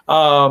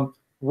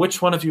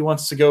which one of you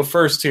wants to go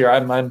first here?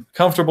 I'm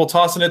comfortable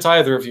tossing it to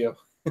either of you.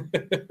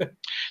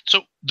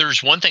 So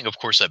there's one thing, of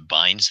course, that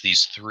binds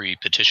these 3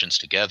 petitions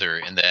together,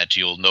 and that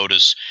you'll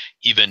notice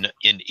even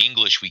in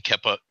English, we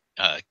kept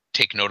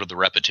take note of the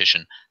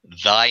repetition,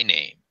 thy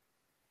name,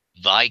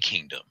 thy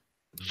kingdom,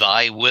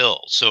 thy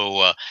will.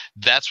 So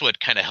that's what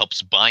kind of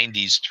helps bind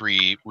these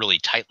 3 really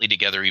tightly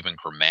together, even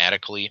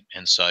grammatically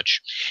and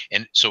such.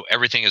 And so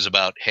everything is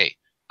about, hey,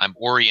 I'm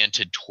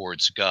oriented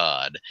towards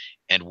God,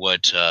 and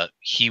what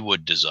he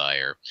would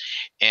desire.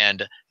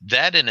 And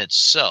that in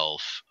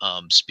itself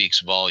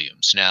speaks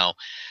volumes. Now,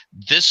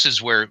 this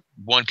is where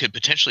one could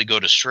potentially go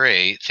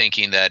astray,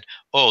 thinking that,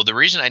 oh, the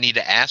reason I need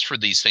to ask for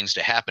these things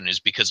to happen is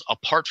because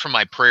apart from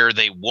my prayer,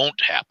 they won't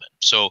happen.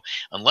 So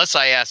unless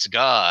I ask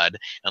God,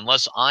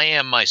 unless I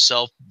am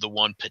myself the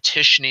one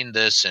petitioning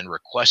this and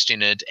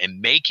requesting it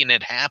and making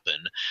it happen,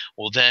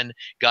 well, then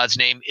God's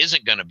name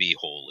isn't going to be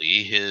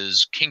holy.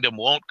 His kingdom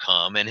won't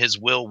come and his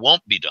will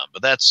won't be done.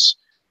 But that's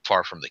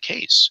far from the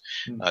case.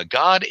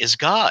 God is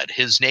God.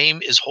 His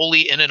name is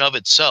holy in and of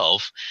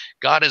itself.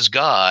 God is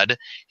God.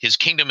 His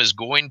kingdom is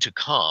going to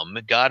come.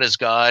 God is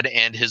God,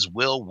 and his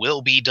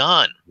will be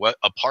done,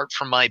 apart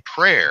from my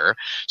prayer.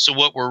 So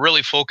what we're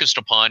really focused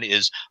upon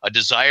is a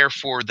desire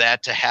for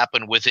that to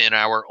happen within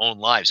our own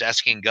lives,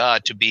 asking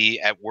God to be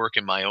at work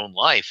in my own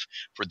life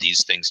for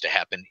these things to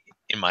happen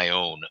in my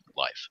own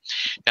life.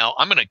 Now,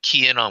 I'm going to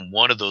key in on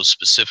one of those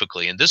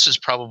specifically, and this is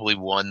probably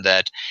one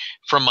that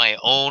from my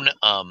own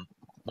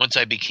once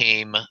I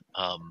became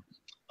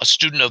a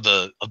student of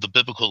the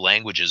biblical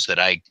languages, that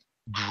I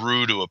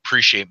grew to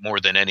appreciate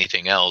more than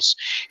anything else,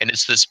 and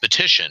it's this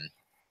petition,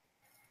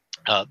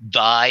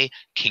 thy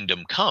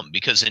kingdom come.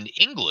 Because in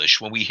English,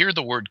 when we hear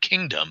the word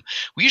kingdom,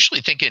 we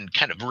usually think in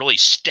kind of really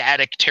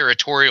static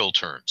territorial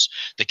terms.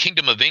 The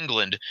kingdom of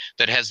England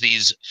that has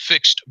these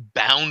fixed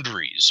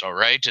boundaries, all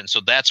right? And so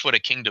that's what a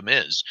kingdom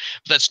is.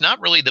 But that's not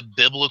really the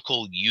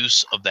biblical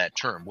use of that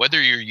term.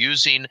 Whether you're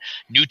using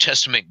New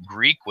Testament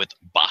Greek with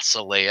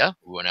basileia,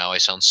 ooh, now I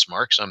sound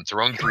smart because I'm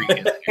throwing Greek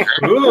in there.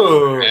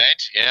 Right?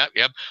 Yeah,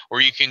 yep.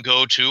 Or you can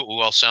go to, ooh,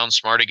 I'll sound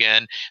smart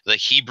again, the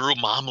Hebrew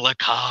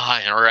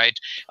mamlaka, all right?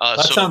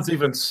 That sounds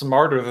even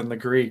smarter than the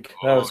Greek.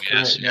 That was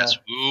yes, great. yes.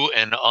 Yeah. Ooh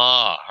and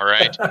ah. All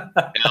right.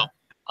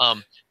 Now,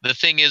 the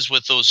thing is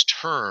with those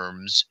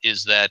terms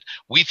is that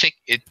we think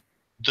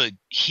the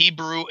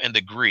Hebrew and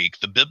the Greek,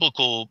 the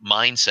biblical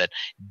mindset,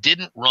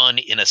 didn't run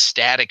in a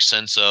static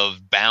sense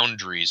of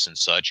boundaries and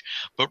such,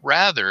 but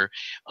rather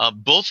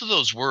both of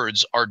those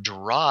words are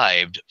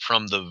derived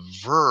from the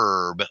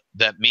verb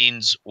that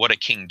means what a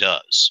king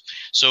does.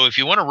 So if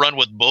you want to run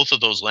with both of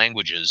those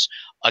languages,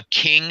 a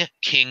king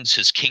kings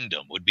his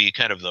kingdom would be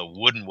kind of the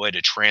wooden way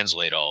to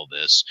translate all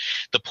this.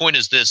 The point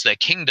is this, that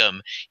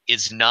kingdom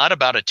is not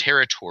about a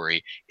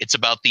territory. It's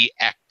about the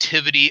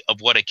activity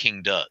of what a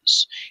king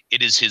does.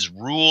 It is his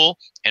rule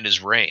and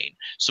his reign.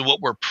 So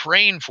what we're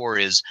praying for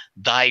is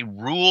thy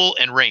rule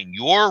and reign.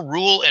 Your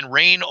rule and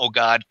reign, O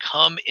God,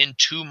 come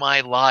into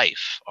my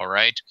life. All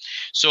right.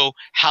 So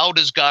how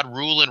does God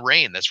rule and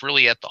reign? That's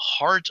really at the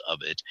heart of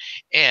it.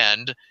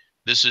 And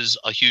this is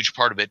a huge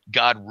part of it.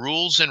 God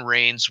rules and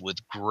reigns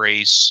with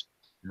grace,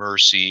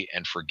 mercy,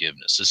 and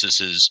forgiveness. This is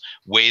his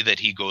way that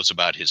he goes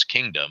about his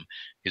kingdom,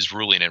 his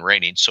ruling and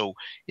reigning. So,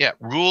 yeah,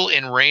 rule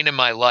and reign in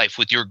my life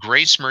with your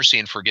grace, mercy,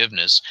 and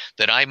forgiveness,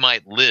 that I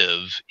might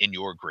live in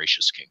your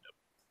gracious kingdom.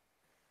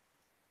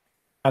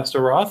 Pastor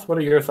Roth, what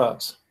are your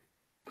thoughts?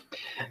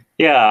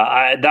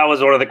 Yeah, that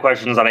was one of the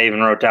questions that I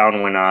even wrote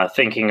down when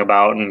thinking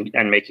about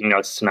and making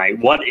notes tonight.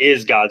 What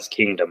is God's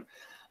kingdom?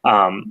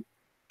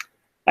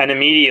 And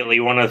immediately,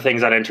 one of the things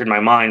that entered my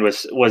mind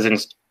was in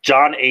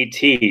John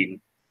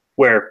 18,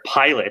 where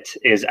Pilate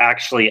is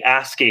actually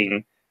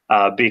asking,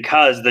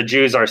 because the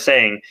Jews are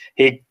saying,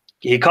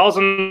 he calls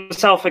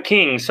himself a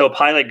king. So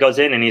Pilate goes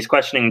in and he's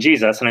questioning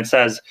Jesus. And it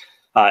says,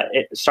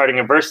 starting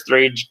in verse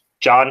 3,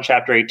 John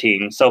chapter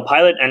 18, so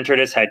Pilate entered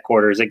his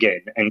headquarters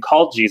again and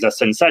called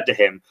Jesus and said to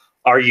him,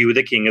 are you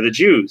the king of the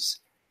Jews?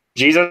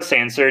 Jesus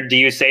answered, do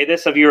you say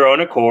this of your own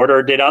accord,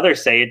 or did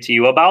others say it to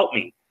you about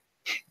me?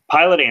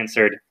 Pilate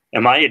answered,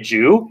 am I a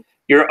Jew?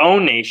 Your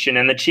own nation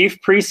and the chief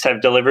priests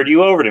have delivered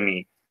you over to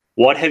me.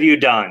 What have you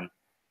done?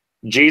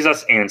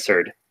 Jesus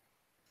answered,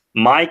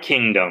 my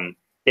kingdom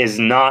is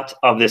not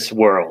of this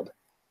world.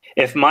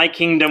 If my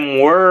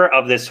kingdom were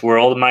of this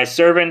world, my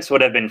servants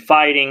would have been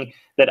fighting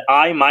that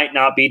I might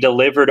not be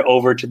delivered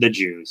over to the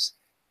Jews.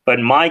 But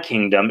my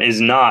kingdom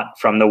is not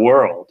from the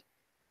world,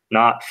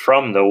 not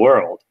from the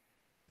world.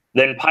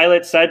 Then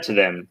Pilate said to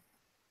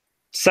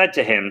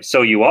him,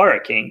 so you are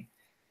a king?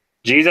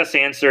 Jesus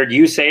answered,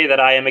 you say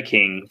that I am a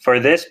king. For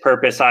this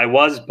purpose I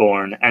was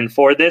born, and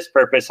for this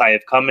purpose I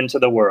have come into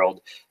the world,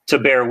 to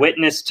bear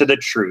witness to the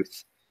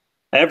truth.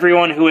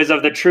 Everyone who is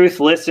of the truth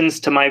listens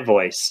to my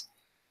voice.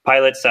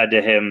 Pilate said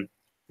to him,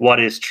 what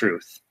is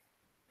truth?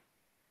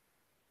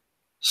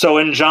 So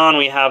in John,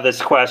 we have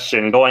this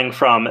question going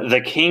from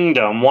the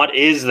kingdom, what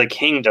is the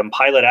kingdom?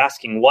 Pilate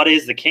asking, what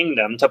is the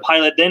kingdom? To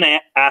Pilate then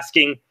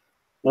asking,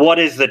 what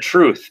is the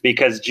truth?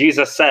 Because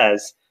Jesus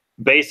says,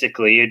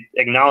 basically, it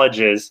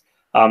acknowledges,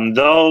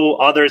 though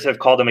others have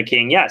called him a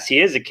king, yes, he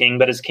is a king,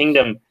 but his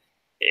kingdom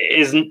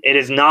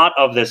is not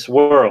of this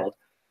world.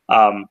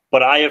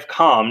 But I have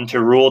come to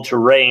rule, to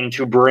reign,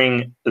 to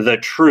bring the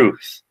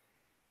truth.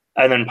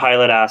 And then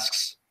Pilate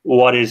asks,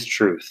 what is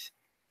truth?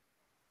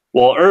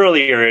 Well,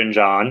 earlier in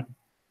John,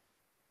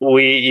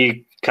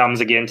 he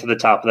comes again to the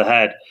top of the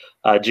head.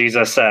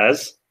 Jesus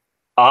says,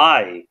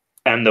 I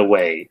am the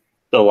way,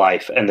 the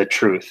life, and the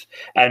truth.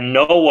 And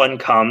no one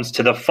comes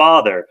to the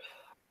Father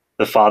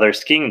the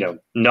Father's kingdom.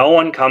 No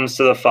one comes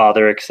to the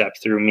Father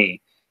except through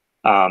me.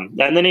 And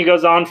then he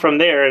goes on from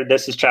there.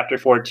 This is chapter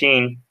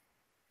 14.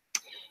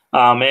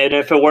 And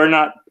if it were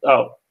not,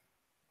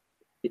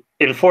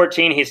 in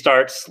 14 he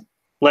starts,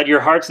 let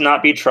your hearts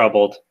not be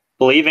troubled.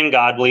 Believe in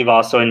God, believe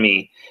also in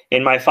me.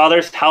 In my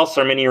Father's house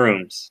are many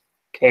rooms.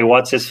 Okay,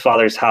 what's his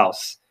Father's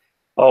house?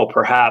 Oh,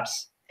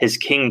 perhaps his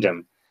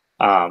kingdom.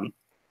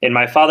 In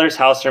my Father's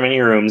house are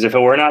many rooms. If it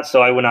were not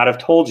so, I would not have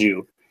told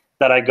you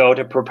that I go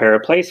to prepare a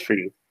place for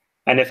you.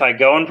 And if I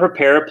go and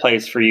prepare a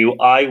place for you,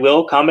 I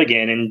will come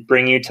again and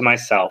bring you to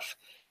myself,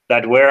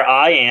 that where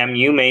I am,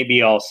 you may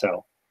be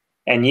also.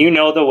 And you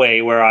know the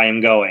way where I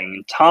am going.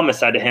 And Thomas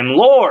said to him,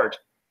 Lord,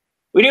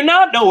 we do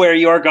not know where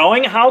you are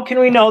going. How can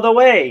we know the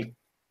way?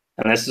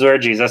 And this is where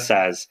Jesus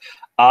says,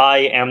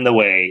 I am the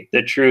way,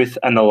 the truth,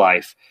 and the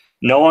life.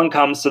 No one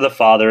comes to the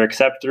Father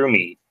except through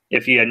me.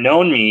 If you had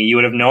known me, you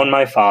would have known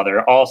my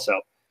Father also.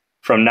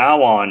 From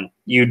now on,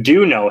 you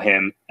do know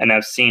him and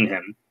have seen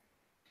him.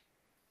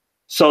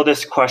 So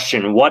this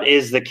question, what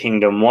is the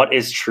kingdom? What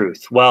is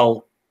truth?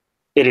 Well,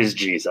 it is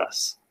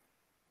Jesus.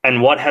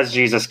 And what has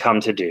Jesus come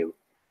to do?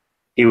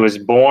 He was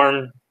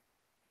born.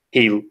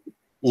 He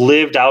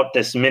lived out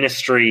this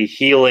ministry,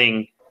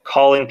 healing,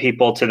 calling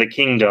people to the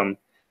kingdom.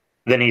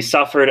 Then he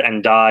suffered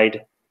and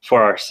died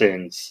for our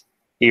sins.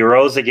 He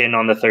rose again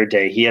on the third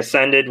day. He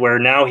ascended where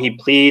now he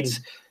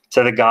pleads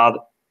to God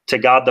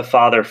the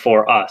Father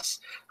for us.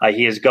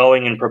 He is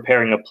going and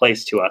preparing a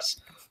place to us.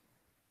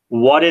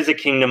 What is a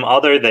kingdom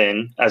other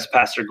than, as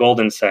Pastor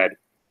Golden said,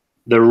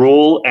 the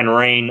rule and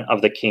reign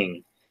of the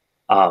king?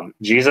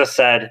 Jesus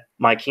said,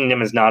 my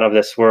kingdom is not of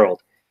this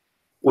world.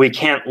 We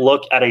can't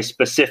look at a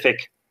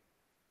specific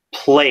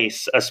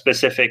place, a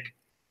specific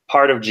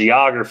part of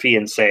geography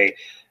and say,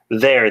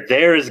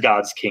 there is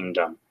God's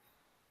kingdom.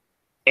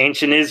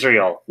 Ancient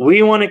Israel,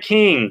 we want a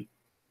king.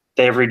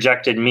 They have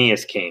rejected me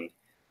as king.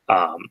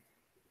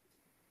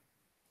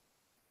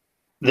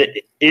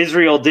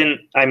 Israel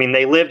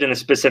they lived in a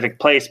specific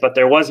place, but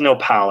there was no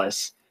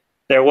palace.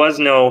 There was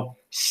no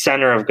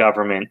center of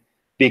government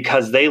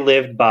because they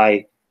lived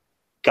by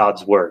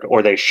God's word,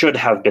 or they should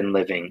have been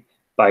living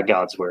by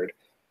God's word.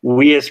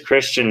 We as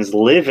Christians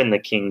live in the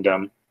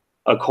kingdom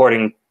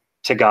according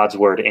to God's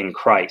word in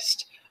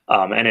Christ.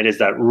 And it is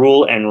that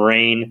rule and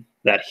reign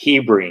that he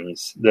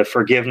brings, the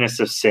forgiveness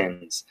of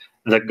sins,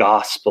 the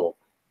gospel.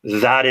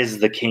 That is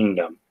the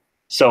kingdom.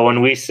 So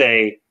when we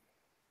say,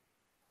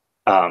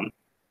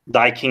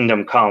 thy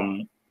kingdom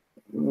come,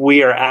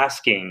 we are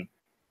asking,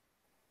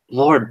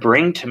 Lord,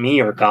 bring to me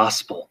your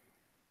gospel.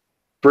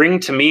 Bring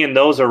to me and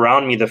those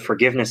around me the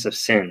forgiveness of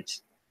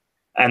sins.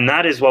 And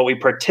that is what we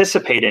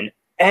participate in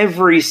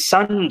every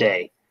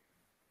Sunday.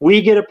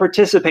 We get to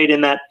participate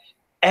in that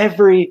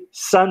every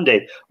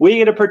Sunday. We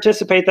get to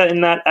participate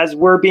in that as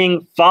we're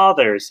being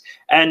fathers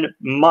and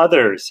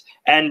mothers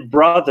and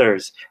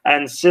brothers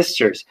and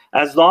sisters.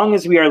 As long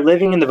as we are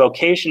living in the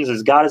vocations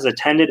as God has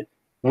attended,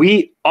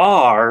 we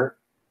are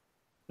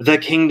the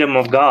kingdom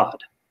of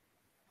God.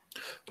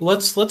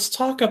 Let's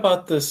talk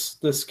about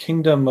this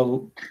kingdom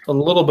a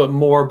little bit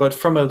more, but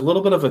from a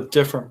little bit of a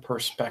different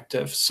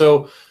perspective.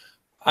 So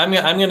I'm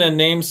going to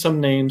name some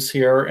names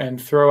here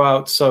and throw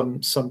out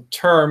some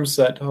terms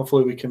that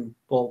hopefully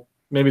we'll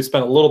maybe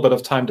spend a little bit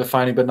of time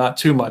defining, but not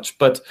too much.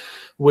 But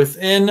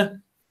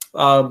within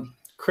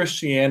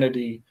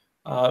Christianity,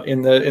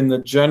 in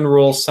the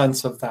general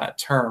sense of that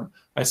term,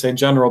 I say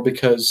general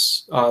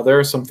because there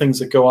are some things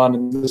that go on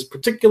in this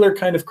particular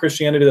kind of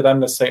Christianity that I'm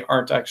going to say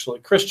aren't actually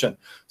Christian.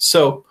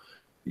 So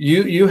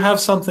you have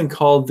something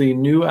called the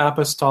New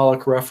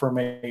Apostolic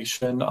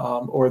Reformation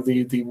or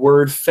the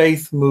Word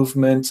Faith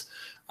movement.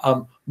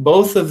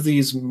 Both of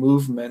these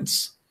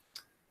movements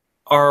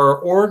are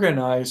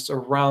organized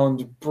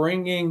around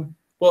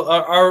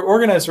are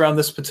organized around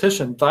this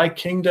petition, thy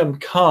kingdom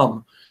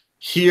come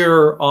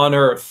here on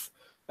earth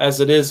as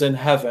it is in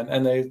heaven.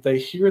 And they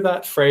hear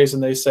that phrase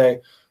and they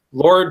say,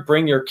 Lord,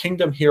 bring your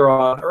kingdom here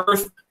on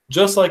earth,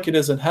 just like it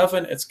is in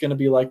heaven. It's going to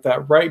be like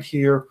that right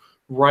here,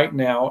 right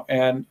now.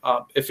 And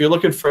if you're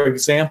looking for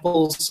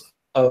examples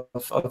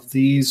of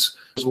these,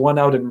 there's one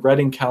out in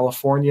Redding,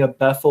 California,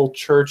 Bethel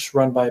Church,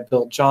 run by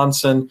Bill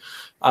Johnson.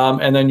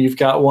 And then you've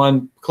got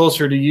one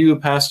closer to you,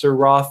 Pastor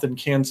Roth in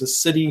Kansas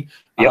City.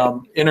 Yep.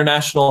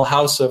 International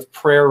House of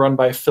Prayer, run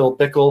by Phil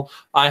Bickle.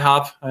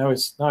 IHOP.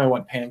 I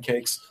want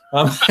pancakes.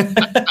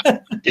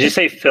 Did you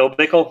say Phil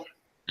Bickle?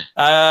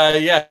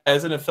 Yeah,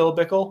 isn't it Phil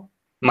Bickle?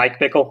 Mike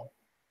Bickle.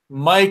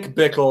 Mike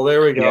Bickle.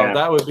 There we go. Yeah.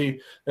 That would be,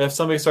 if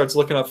somebody starts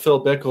looking up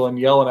Phil Bickle and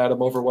yelling at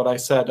him over what I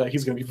said,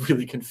 he's going to be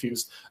really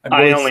confused.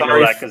 I only know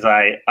that because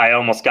I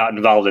almost got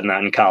involved in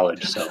that in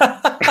college. So.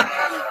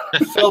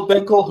 Phil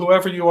Bickle,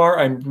 whoever you are,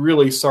 I'm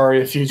really sorry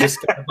if you just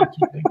got a bunch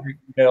of angry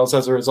emails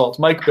as a result.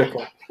 Mike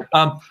Bickle.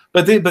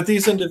 But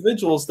these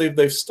individuals,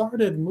 they've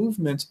started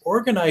movements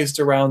organized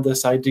around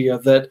this idea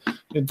that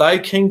thy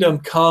kingdom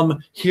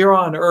come here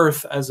on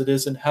earth as it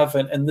is in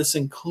heaven, and this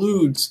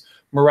includes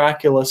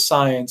miraculous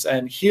signs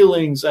and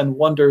healings and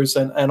wonders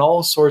and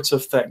all sorts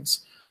of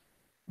things.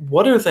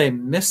 What are they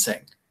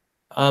missing?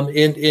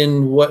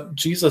 in what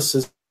Jesus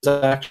is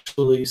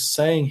actually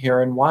saying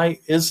here, and why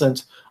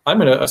isn't, I'm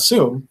going to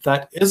assume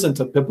that isn't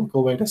a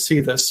biblical way to see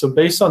this. So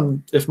based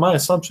on, if my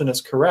assumption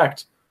is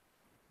correct,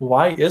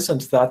 why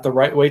isn't that the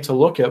right way to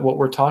look at what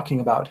we're talking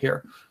about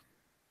here?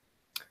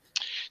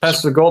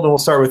 Pastor Golden, we'll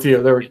start with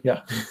you.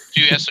 Yeah.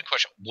 You asked the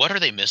question, what are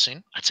they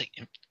missing? I'd say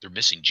they're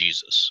missing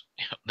Jesus.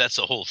 That's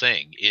the whole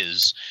thing,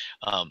 is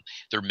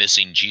they're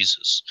missing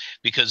Jesus,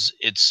 because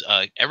it's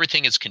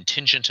everything is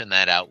contingent in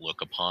that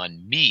outlook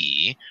upon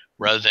me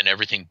rather than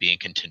everything being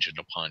contingent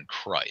upon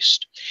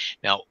Christ.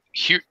 Now,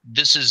 here,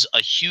 this is a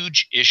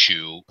huge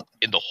issue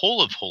in the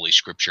whole of Holy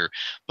Scripture,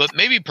 but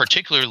maybe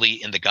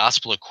particularly in the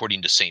Gospel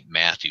according to St.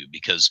 Matthew,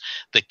 because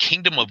the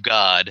kingdom of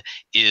God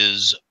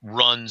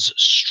runs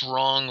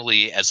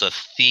strongly as a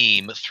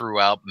theme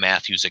throughout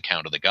Matthew's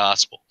account of the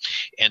Gospel.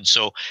 And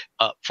so,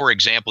 for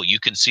example, you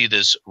can see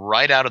this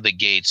right out of the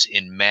gates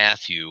in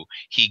Matthew.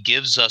 He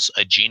gives us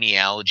a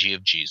genealogy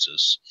of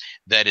Jesus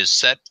that is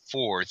set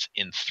forth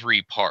in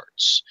 3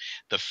 parts.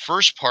 The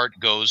first part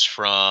goes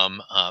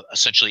from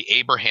essentially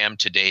Abraham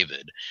to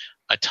David,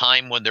 a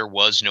time when there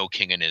was no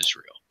king in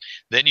Israel.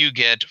 Then you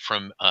get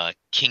from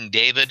King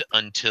David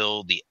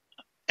until the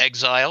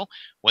exile,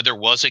 when there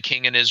was a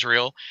king in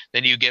Israel.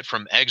 Then you get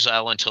from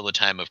exile until the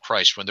time of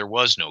Christ, when there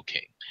was no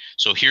king.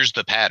 So here's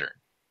the pattern: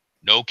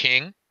 no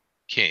king,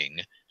 king,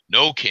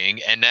 no king,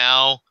 and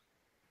now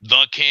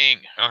the king.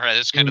 All right,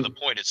 that's kind of the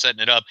point. It's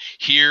setting it up.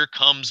 Here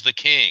comes the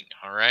king.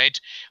 All right,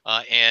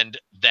 and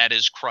that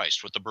is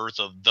Christ, with the birth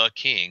of the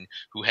king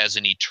who has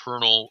an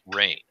eternal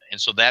reign. And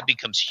so that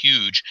becomes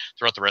huge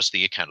throughout the rest of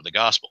the account of the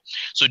gospel.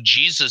 So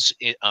Jesus,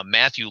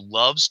 Matthew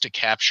loves to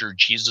capture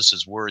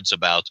Jesus's words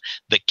about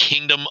the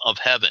kingdom of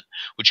heaven,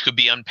 which could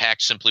be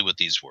unpacked simply with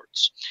these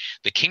words.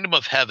 The kingdom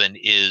of heaven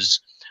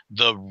is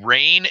the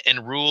reign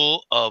and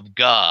rule of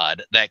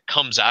God that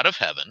comes out of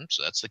heaven.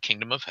 So that's the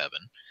kingdom of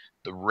heaven.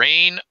 The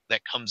reign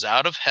that comes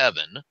out of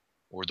heaven,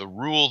 or the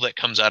rule that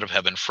comes out of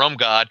heaven from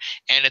God,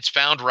 and it's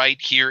found right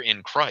here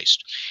in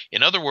Christ.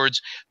 In other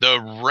words,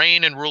 the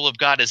reign and rule of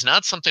God is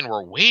not something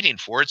we're waiting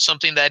for. It's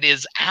something that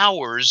is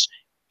ours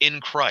in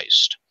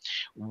Christ.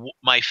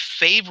 My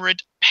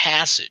favorite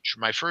passage,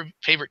 my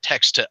favorite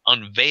text to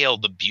unveil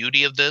the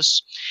beauty of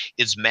this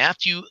is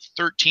Matthew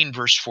 13,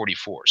 verse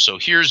 44. So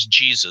here's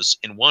Jesus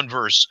in one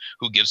verse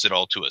who gives it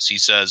all to us. He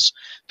says,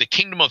 the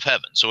kingdom of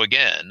heaven. So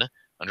again,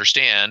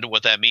 understand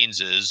what that means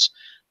is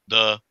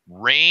the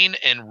reign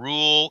and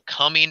rule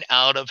coming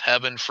out of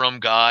heaven from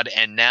God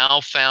and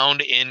now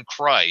found in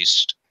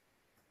Christ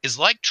is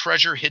like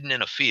treasure hidden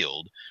in a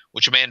field,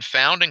 which a man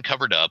found and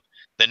covered up.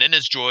 Then in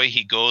his joy,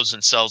 he goes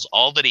and sells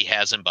all that he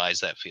has and buys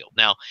that field.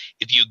 Now,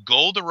 if you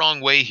go the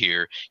wrong way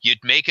here,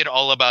 you'd make it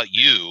all about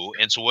you.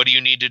 And so what do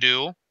you need to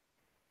do?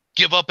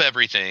 Give up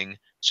everything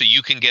so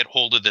you can get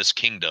hold of this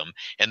kingdom.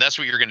 And that's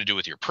what you're going to do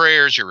with your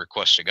prayers, your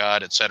requests to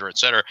God, et cetera,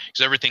 because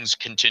everything's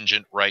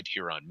contingent right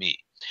here on me.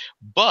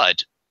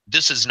 But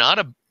this is not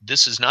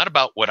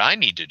about what I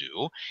need to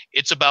do.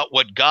 It's about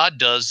what God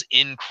does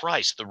in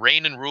Christ, the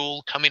reign and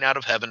rule coming out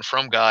of heaven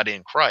from God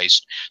in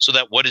Christ, so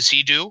that what does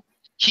he do?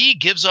 He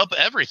gives up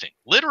everything,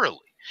 literally.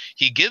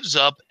 He gives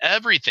up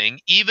everything,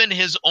 even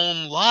his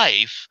own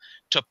life,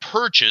 to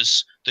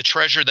purchase the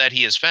treasure that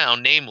he has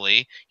found.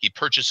 Namely, he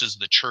purchases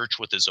the church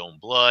with his own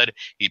blood.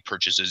 He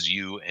purchases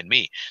you and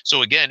me.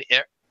 So again,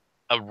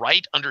 a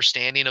right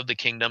understanding of the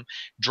kingdom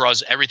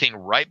draws everything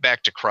right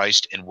back to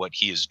Christ and what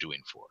he is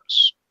doing for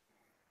us.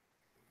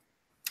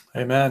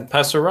 Amen.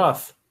 Pastor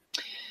Roth.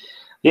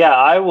 Yeah,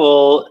 I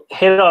will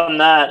hit on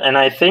that. And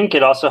I think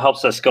it also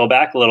helps us go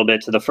back a little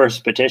bit to the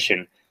first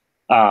petition.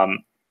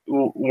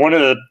 One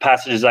of the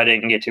passages I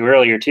didn't get to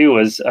earlier, too,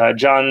 was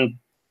John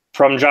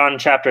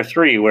chapter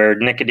 3, where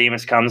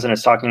Nicodemus comes and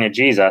is talking to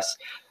Jesus.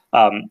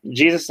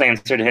 Jesus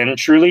answered him,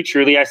 "Truly,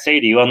 truly, I say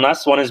to you,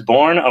 unless one is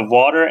born of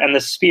water and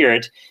the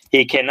Spirit,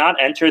 he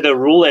cannot enter the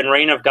rule and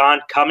reign of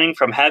God coming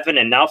from heaven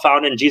and now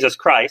found in Jesus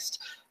Christ.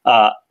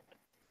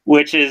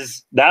 Which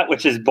is that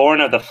which is born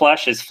of the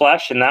flesh is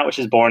flesh, and that which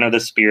is born of the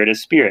Spirit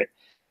is spirit."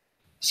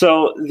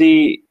 So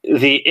the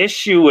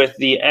issue with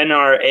the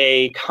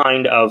NRA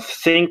kind of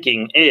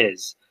thinking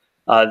is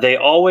they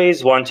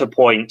always want to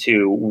point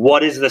to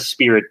what is the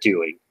Spirit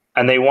doing,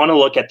 and they want to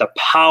look at the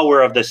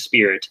power of the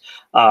Spirit,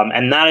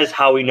 and that is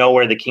how we know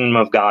where the kingdom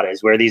of God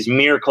is, where these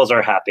miracles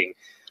are happening.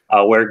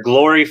 Where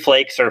glory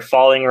flakes are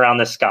falling around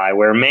the sky,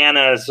 where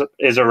manna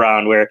is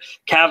around, where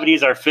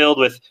cavities are filled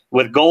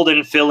with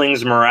golden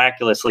fillings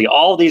miraculously,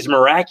 all these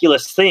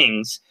miraculous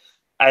things.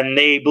 And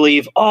they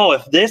believe, oh,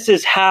 if this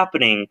is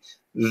happening,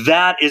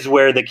 that is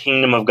where the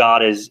kingdom of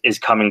God is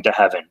coming to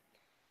heaven.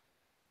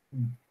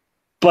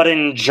 But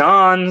in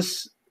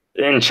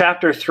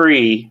chapter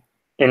 3,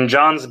 in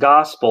John's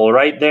gospel,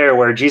 right there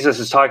where Jesus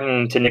is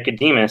talking to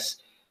Nicodemus,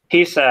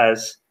 he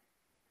says,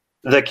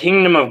 the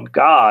kingdom of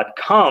God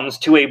comes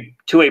to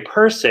a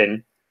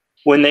person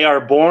when they are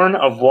born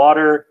of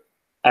water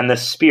and the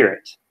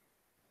Spirit.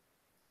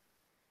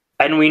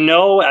 And we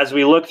know, as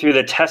we look through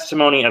the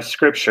testimony of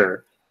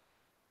Scripture,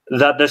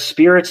 that the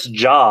Spirit's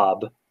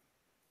job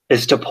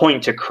is to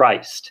point to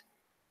Christ.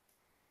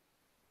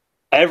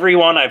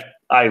 everyone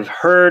I've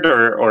heard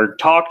or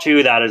talked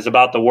to that is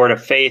about the word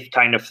of faith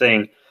kind of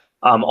thing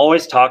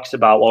always talks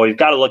about, well, we've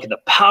got to look at the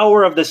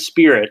power of the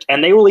Spirit.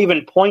 And they will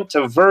even point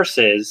to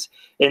verses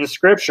in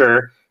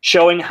Scripture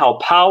showing how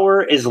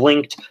power is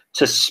linked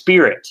to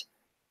spirit.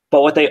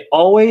 But what they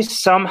always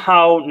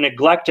somehow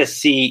neglect to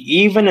see,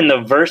 even in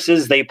the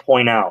verses they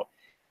point out,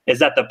 is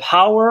that the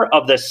power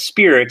of the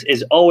Spirit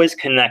is always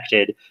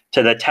connected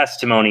to the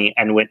testimony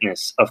and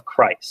witness of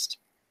Christ.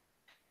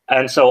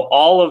 And so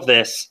all of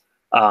this,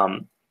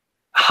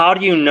 how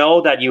do you know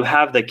that you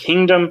have the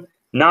kingdom?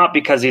 Not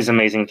because these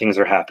amazing things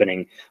are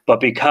happening, but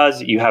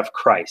because you have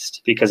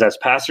Christ. Because as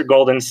Pastor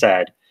Golden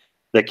said,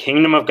 the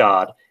kingdom of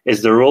God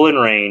is the rule and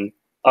reign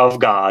of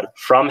God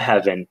from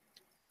heaven,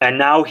 and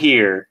now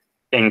here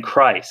in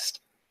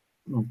Christ.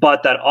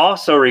 But that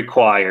also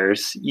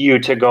requires you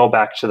to go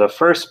back to the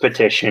first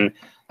petition,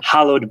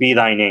 hallowed be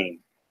thy name.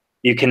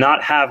 You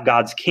cannot have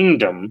God's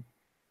kingdom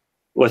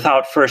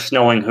without first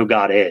knowing who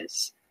God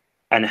is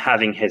and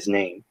having his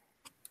name.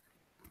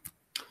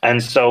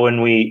 And so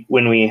when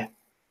we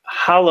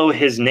hallow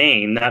his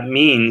name, that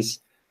means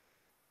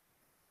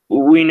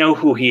we know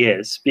who he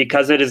is,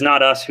 because it is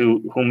not us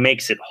who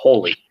makes it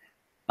holy.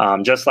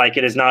 Just like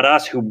it is not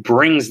us who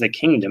brings the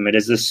kingdom, it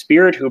is the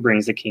Spirit who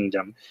brings the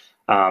kingdom.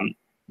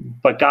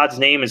 But God's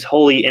name is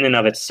holy in and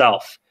of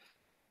itself.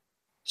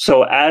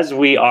 So as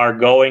we are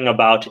going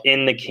about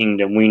in the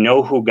kingdom, we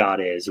know who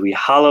God is. We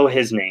hallow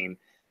his name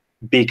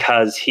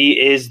because he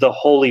is the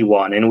Holy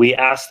One, and we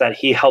ask that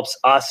he helps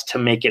us to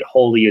make it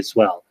holy as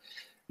well.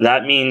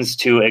 That means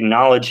to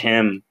acknowledge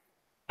him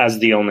as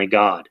the only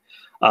God.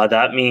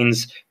 That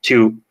means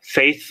to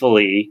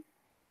faithfully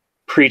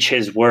preach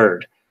his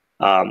word.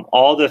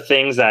 All the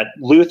things that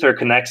Luther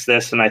connects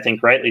this, and I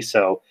think rightly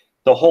so,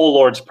 the whole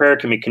Lord's Prayer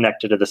can be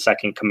connected to the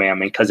second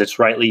commandment because it's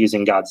rightly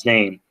using God's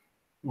name.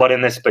 But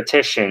in this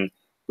petition,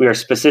 we are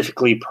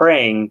specifically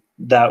praying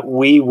that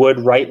we would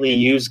rightly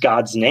use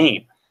God's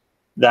name,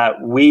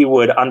 that we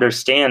would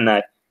understand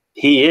that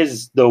he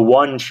is the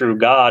one true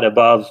God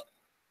above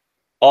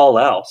all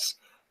else,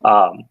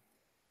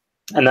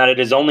 and that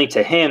it is only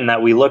to him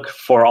that we look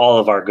for all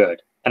of our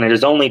good, and it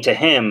is only to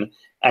him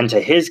and to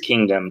his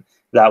kingdom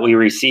that we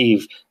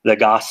receive the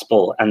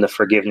gospel and the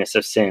forgiveness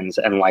of sins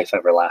and life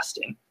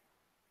everlasting.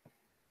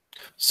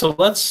 So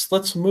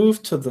let's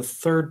move to the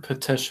third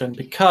petition,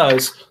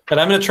 because, and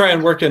I'm going to try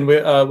and work in.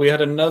 We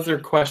had another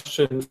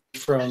question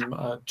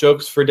from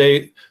Jokes for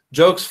Days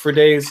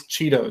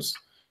Cheetos,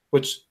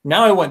 which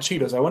now I want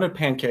Cheetos. I wanted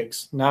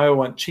pancakes. Now I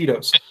want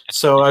Cheetos.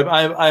 So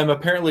I'm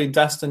apparently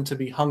destined to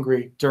be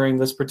hungry during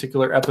this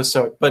particular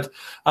episode. But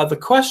the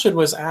question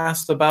was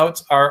asked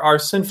about our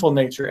sinful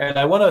nature. And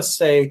I want to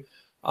say,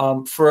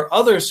 for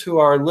others who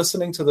are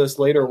listening to this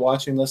later,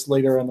 watching this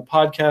later on the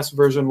podcast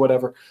version,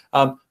 whatever,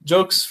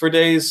 Jokes for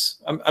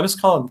Days, I'm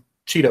just calling them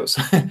Cheetos,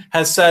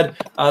 has said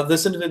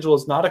this individual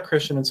is not a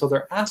Christian, and so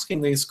they're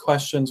asking these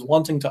questions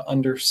wanting to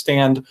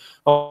understand,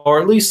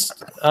 or at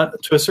least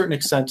to a certain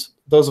extent,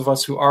 those of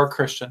us who are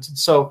Christians. And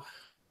so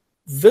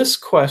this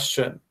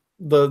question,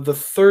 the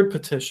third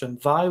petition,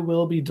 thy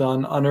will be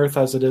done on earth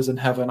as it is in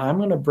heaven, I'm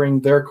going to bring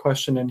their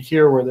question in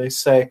here where they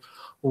say,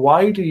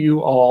 why do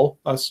you all,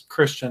 us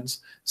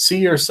Christians, see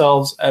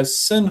yourselves as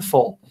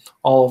sinful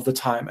all of the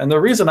time? And the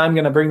reason I'm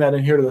going to bring that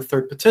in here to the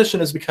third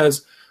petition is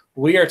because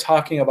we are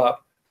talking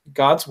about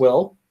God's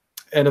will.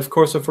 And of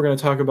course, if we're going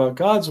to talk about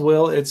God's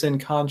will, it's in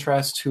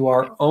contrast to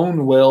our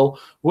own will,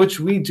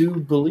 which we do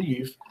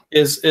believe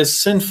is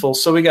sinful.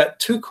 So we got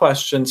two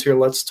questions here.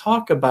 Let's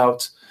talk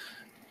about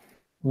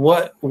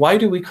why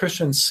do we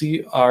Christians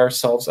see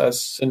ourselves as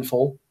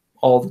sinful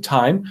all the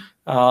time?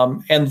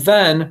 And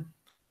then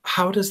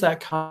how does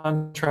that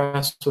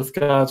contrast with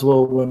God's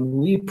will when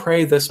we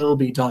pray this will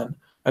be done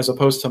as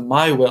opposed to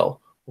my will?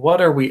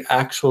 What are we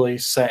actually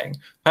saying?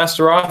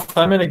 Pastor Roth,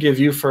 I'm going to give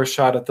you first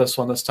shot at this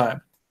one this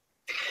time.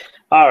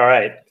 All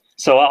right.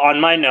 So on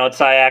my notes,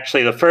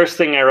 the first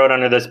thing I wrote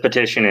under this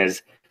petition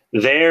is,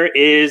 there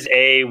is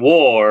a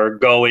war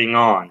going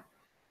on.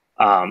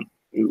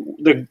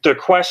 The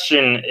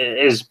question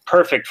is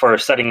perfect for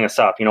setting this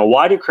up.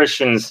 Why do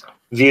Christians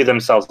view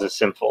themselves as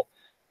sinful?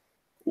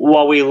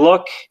 Well, we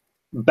look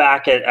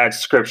back at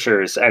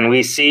scriptures and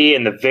we see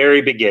in the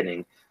very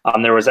beginning,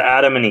 there was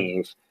Adam and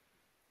Eve,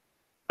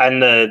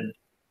 and the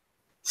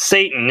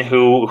Satan,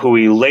 who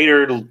we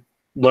later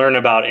learn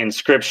about in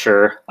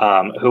scripture,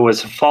 who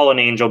was a fallen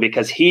angel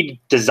because he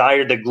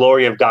desired the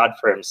glory of God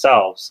for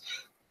himself.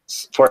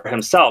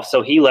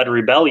 So he led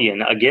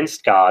rebellion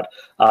against God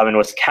and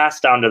was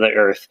cast down to the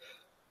earth.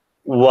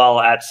 Well,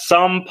 at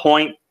some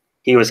point,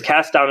 he was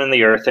cast down in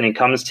the earth, and he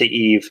comes to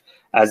Eve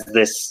as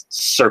this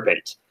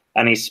serpent.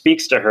 And he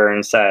speaks to her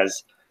and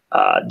says,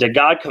 did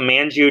God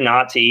command you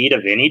not to eat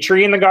of any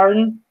tree in the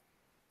garden?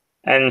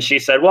 And she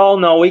said, well,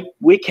 no,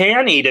 we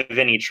can eat of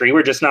any tree.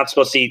 We're just not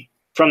supposed to eat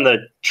from the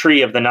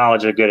tree of the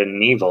knowledge of good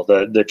and evil,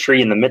 the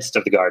tree in the midst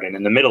of the garden,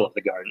 in the middle of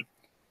the garden.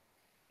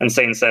 And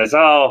Satan says,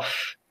 oh,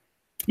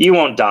 you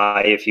won't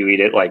die if you eat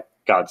it like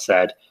God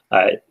said.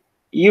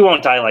 You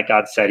won't die like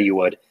God said you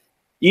would.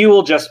 You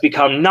will just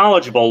become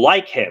knowledgeable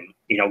like him,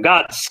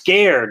 God's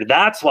scared.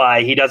 That's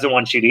why he doesn't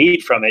want you to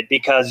eat from it,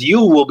 because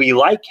you will be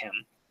like him.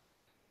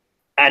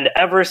 And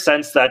ever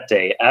since that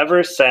day,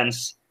 ever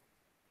since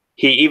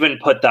he even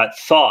put that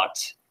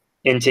thought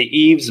into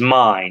Eve's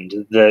mind,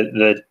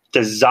 the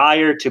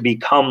desire to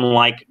become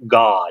like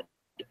God,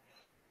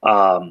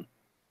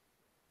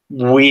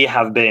 we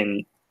have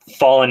been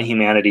fallen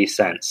humanity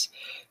since.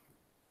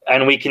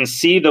 And we can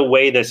see the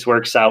way this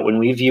works out when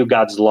we view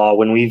God's law,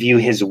 when we view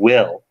his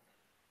will.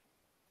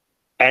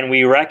 And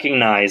we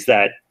recognize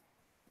that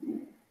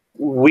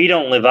we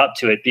don't live up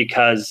to it,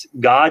 because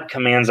God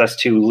commands us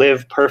to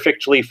live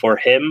perfectly for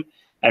him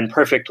and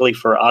perfectly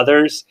for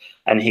others.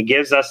 And he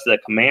gives us the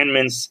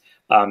commandments.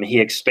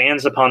 He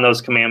expands upon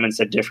those commandments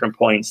at different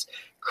points.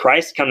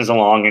 Christ comes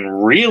along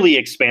and really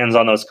expands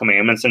on those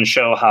commandments and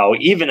show how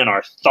even in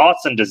our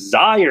thoughts and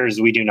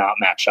desires, we do not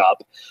match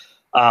up.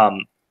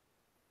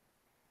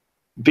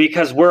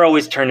 Because we're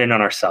always turned in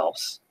on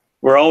ourselves.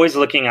 We're always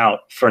looking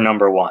out for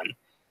number one.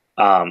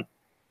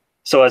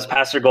 So as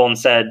Pastor Golden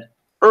said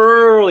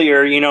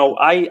earlier,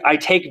 I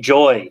take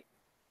joy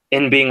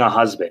in being a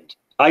husband.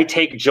 I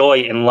take joy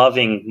in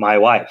loving my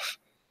wife.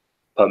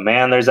 But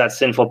man, there's that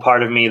sinful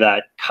part of me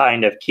that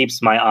kind of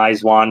keeps my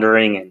eyes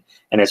wandering,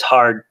 and it's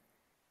hard,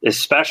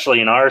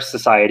 especially in our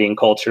society and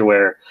culture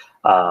where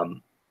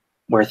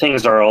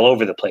things are all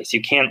over the place.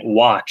 You can't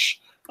watch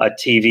a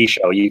TV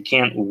show. You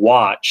can't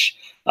watch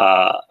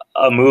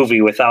a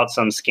movie without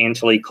some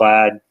scantily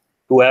clad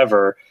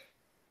whoever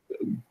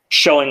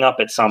showing up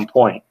at some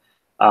point.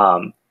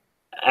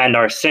 And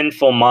our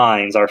sinful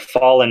minds, our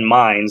fallen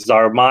minds,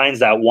 our minds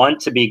that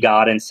want to be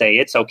God and say,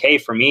 it's okay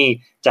for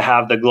me to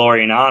have the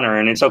glory and honor,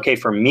 and it's okay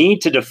for me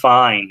to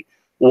define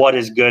what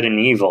is good and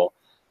evil.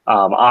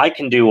 I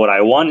can do what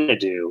I want to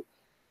do.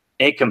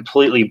 It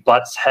completely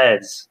butts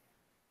heads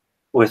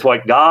with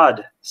what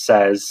God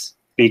says,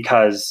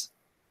 because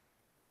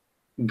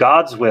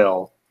God's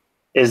will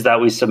is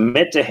that we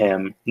submit to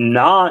him,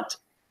 not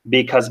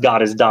because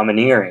God is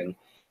domineering,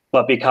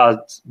 but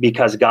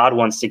because God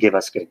wants to give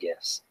us good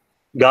gifts.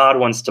 God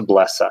wants to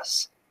bless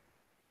us.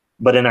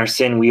 But in our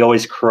sin, we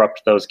always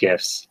corrupt those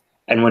gifts.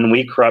 And when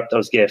we corrupt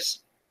those gifts,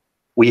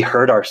 we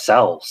hurt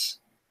ourselves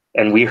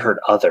and we hurt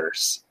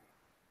others.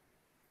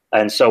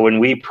 And so when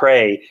we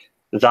pray,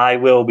 thy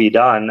will be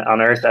done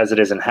on earth as it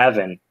is in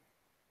heaven,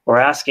 we're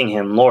asking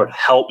him, Lord,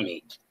 help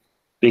me.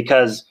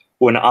 Because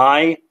when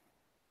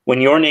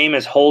your name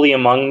is holy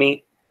among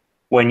me,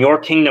 when your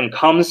kingdom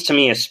comes to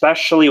me,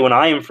 especially when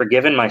I am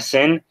forgiven my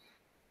sin,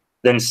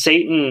 then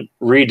Satan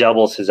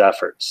redoubles his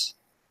efforts.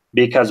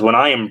 Because when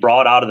I am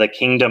brought out of the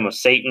kingdom of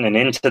Satan and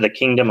into the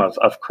kingdom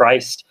of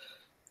Christ,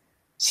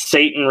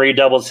 Satan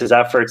redoubles his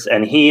efforts,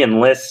 and he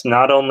enlists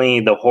not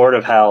only the horde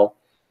of hell,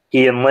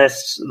 he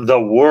enlists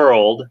the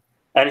world,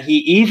 and he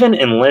even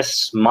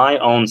enlists my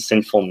own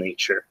sinful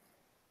nature.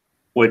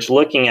 Which,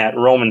 looking at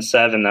Romans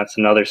 7, that's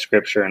another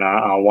scripture, and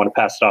I want to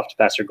pass it off to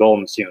Pastor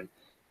Golden soon.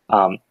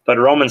 But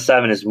Romans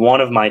 7 is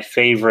one of my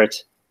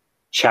favorite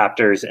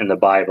chapters in the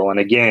Bible. And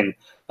again,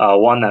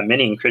 one that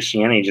many in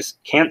Christianity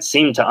just can't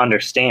seem to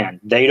understand.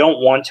 They don't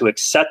want to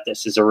accept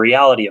this as a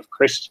reality of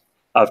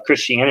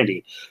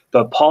Christianity.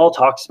 But Paul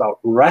talks about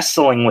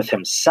wrestling with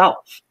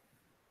himself.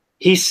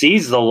 He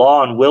sees the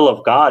law and will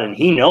of God, and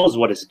he knows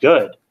what is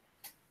good.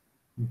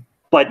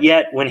 But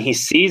yet, when he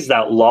sees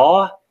that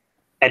law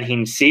and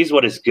he sees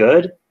what is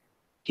good,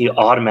 he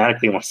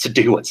automatically wants to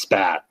do what's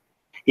bad.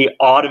 He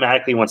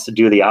automatically wants to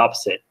do the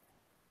opposite.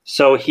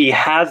 So he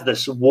has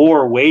this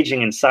war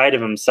waging inside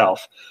of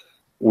himself.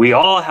 We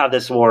all have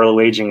this war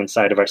waging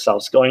inside of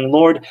ourselves, going,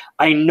 Lord,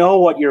 I know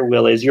what your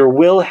will is. Your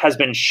will has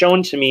been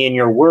shown to me in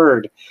your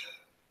word.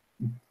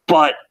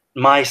 But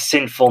my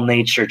sinful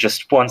nature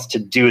just wants to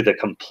do the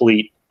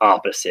complete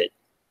opposite.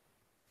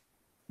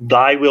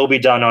 Thy will be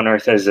done on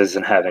earth as is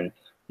in heaven.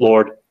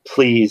 Lord,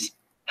 please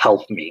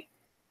help me.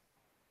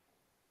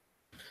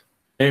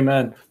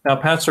 Amen. Now,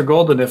 Pastor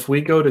Golden, if we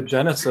go to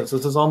Genesis,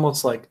 this is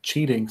almost like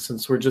cheating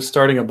since we're just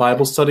starting a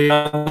Bible study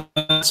on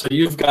it. So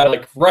you've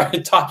got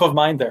right top of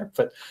mind there.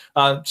 But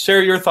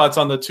share your thoughts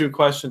on the two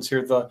questions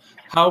here: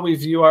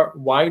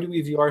 why do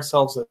we view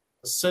ourselves as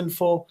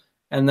sinful,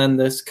 and then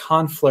this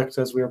conflict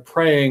as we are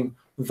praying,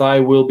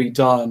 "Thy will be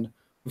done,"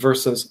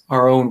 versus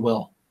our own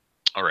will.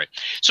 All right.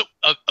 So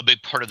a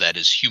big part of that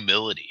is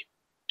humility.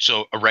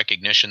 So a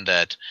recognition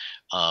that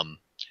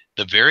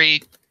the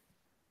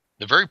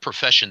very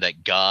profession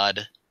that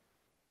God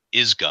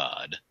is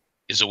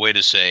a way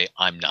to say,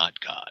 I'm not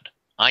God.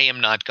 I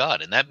am not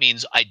God. And that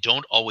means I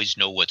don't always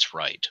know what's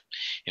right.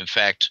 In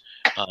fact,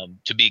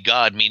 to be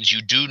God means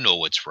you do know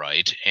what's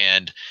right.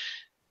 And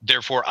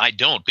therefore I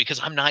don't, because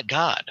I'm not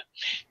God.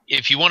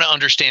 If you want to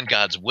understand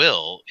God's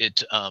will,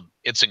 it's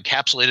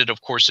encapsulated,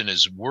 of course, in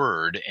his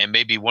word. And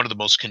maybe one of the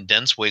most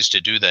condensed ways to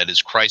do that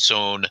is Christ's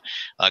own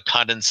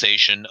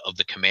condensation of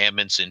the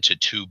commandments into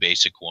two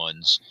basic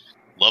ones.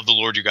 Love the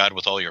Lord your God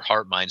with all your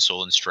heart, mind,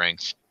 soul, and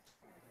strength.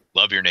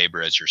 Love your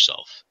neighbor as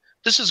yourself.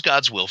 This is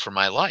God's will for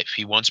my life.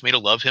 He wants me to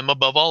love him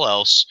above all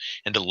else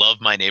and to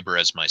love my neighbor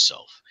as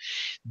myself.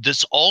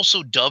 This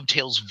also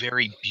dovetails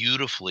very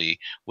beautifully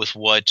with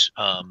what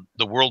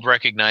the world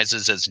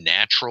recognizes as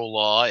natural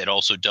law. It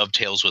also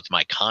dovetails with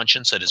my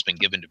conscience that has been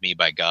given to me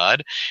by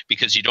God,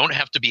 because you don't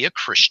have to be a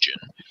Christian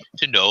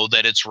to know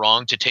that it's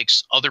wrong to take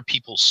other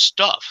people's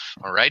stuff,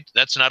 all right?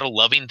 That's not a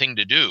loving thing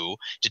to do,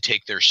 to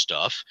take their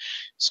stuff.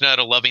 It's not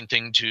a loving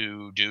thing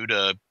to do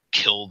to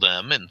kill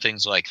them and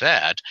things like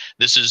that.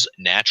 This is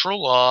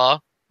natural law.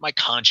 My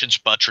conscience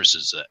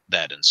buttresses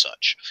that and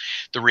such.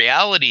 The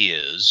reality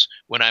is,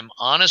 when I'm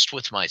honest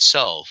with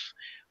myself,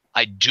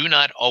 I do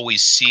not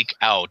always seek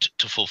out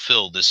to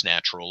fulfill this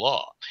natural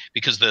law,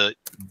 because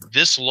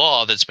this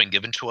law that's been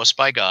given to us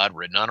by God,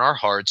 written on our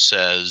hearts,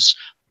 says,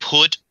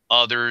 put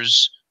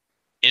others'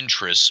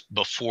 interests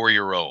before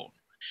your own.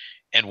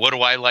 And what do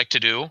I like to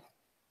do?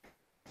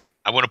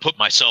 I want to put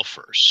myself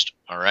first,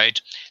 all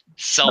right?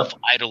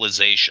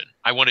 Self-idolization.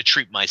 I want to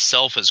treat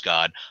myself as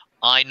God.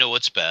 I know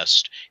what's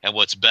best, and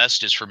what's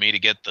best is for me to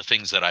get the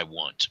things that I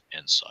want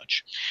and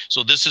such.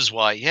 So this is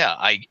why,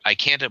 I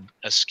can't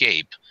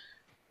escape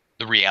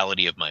the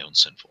reality of my own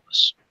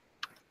sinfulness.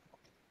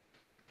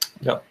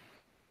 Yep.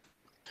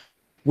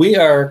 We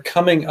are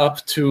coming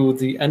up to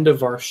the end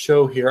of our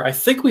show here. I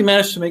think we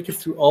managed to make it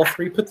through all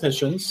three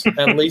petitions,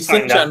 at least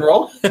in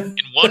general. In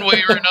one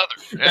way or another.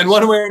 Yes. In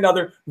one way or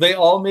another, they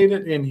all made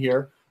it in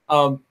here.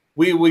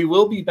 We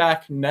will be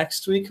back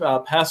next week.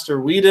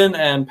 Pastor Whedon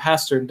and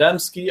Pastor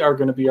Dembski are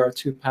going to be our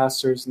two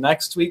pastors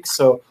next week.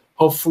 So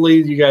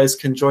hopefully you guys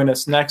can join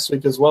us next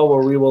week as well,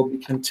 where we will be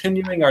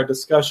continuing our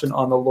discussion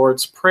on the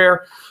Lord's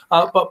Prayer.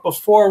 But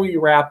before we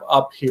wrap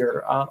up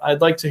here, I'd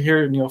like to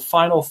hear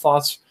final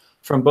thoughts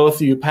from both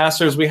of you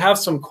pastors. We have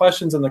some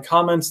questions in the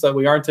comments that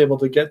we aren't able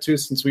to get to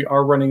since we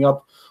are running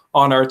up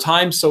on our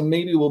time, so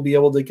maybe we'll be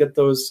able to get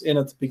those in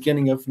at the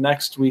beginning of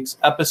next week's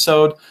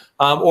episode,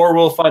 or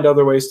we'll find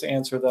other ways to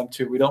answer them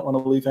too. We don't want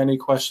to leave any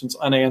questions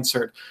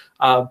unanswered.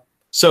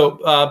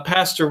 So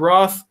Pastor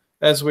Roth,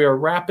 as we are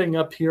wrapping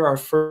up here our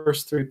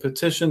first three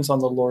petitions on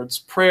the Lord's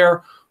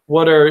Prayer,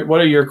 what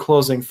are your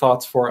closing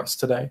thoughts for us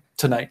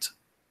tonight?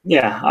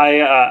 Yeah,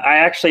 I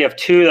actually have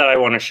two that I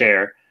want to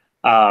share.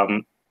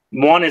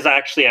 One is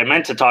actually, I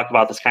meant to talk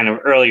about this kind of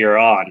earlier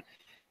on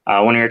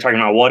when we were talking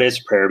about what is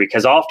prayer,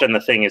 because often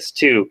the thing is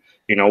too,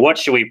 what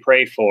should we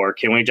pray for?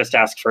 Can we just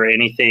ask for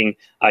anything?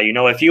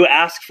 If you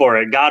ask for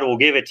it, God will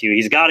give it to you.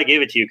 He's got to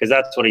give it to you because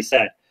that's what he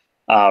said.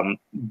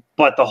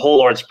 But the whole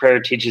Lord's Prayer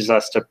teaches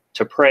us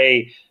to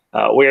pray.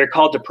 We are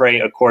called to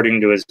pray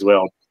according to his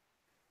will.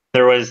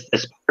 There was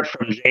this part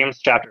from James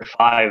chapter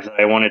 5 that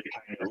I wanted to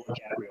kind of look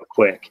at real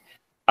quick.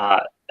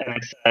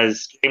 And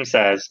James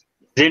says,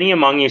 is any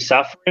among you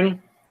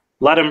suffering?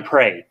 Let him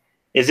pray.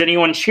 Is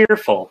anyone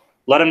cheerful?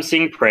 Let him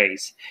sing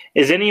praise.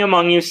 Is any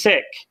among you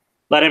sick?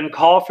 Let him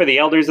call for the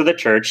elders of the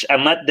church,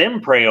 and let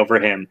them pray over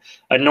him,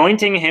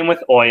 anointing him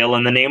with oil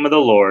in the name of the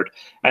Lord.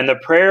 And the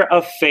prayer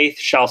of faith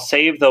shall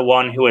save the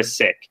one who is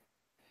sick,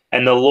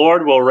 and the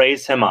Lord will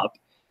raise him up.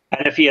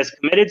 And if he has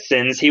committed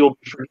sins, he will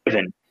be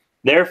forgiven.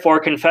 Therefore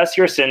confess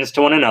your sins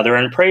to one another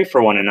and pray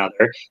for one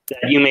another,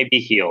 that you may be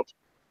healed.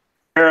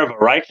 The prayer of a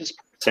righteous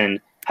person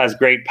has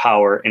great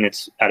power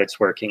at its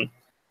working.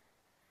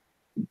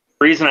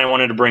 The reason I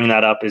wanted to bring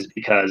that up is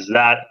because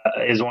that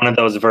is one of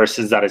those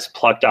verses that is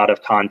plucked out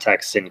of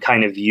context and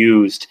kind of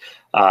used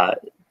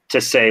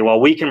to say, well,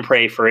 we can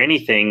pray for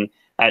anything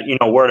at,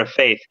 word of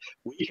faith.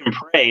 We can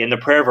pray, and the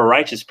prayer of a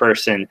righteous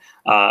person,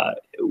 God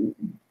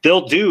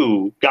will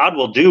do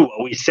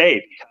what we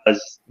say,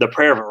 because the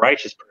prayer of a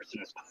righteous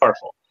person is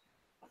powerful.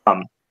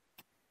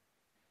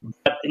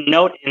 But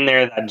note in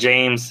there that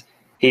James,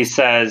 he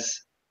says,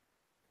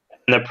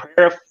 and the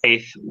prayer of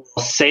faith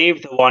will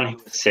save the one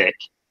who is sick,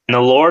 and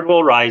the Lord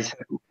will raise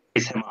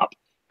him up.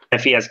 And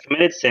if he has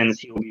committed sins,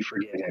 he will be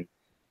forgiven.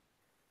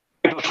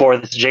 Right before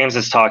this, James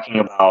is talking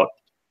about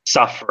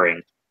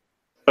suffering.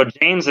 So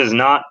James is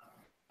not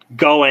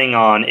going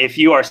on, if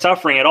you are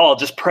suffering at all,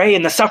 just pray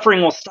and the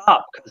suffering will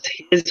stop, because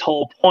his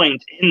whole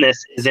point in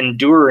this is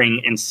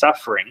enduring in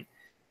suffering.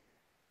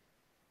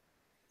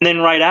 And then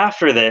right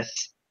after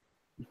this,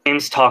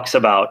 James talks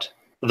about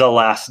the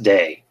last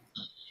day.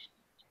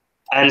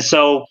 And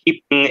so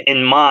keeping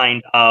in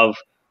mind of,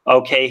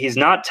 okay, he's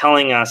not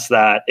telling us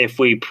that if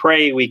we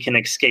pray, we can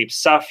escape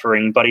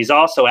suffering, but he's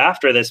also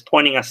after this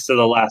pointing us to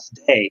the last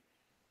day.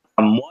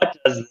 What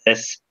does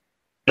this?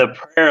 The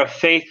prayer of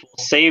faith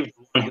will save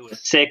the one who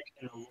is sick,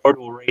 and the Lord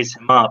will raise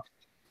him up.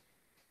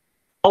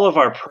 All of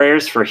our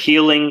prayers for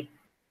healing,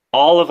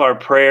 all of our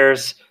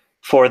prayers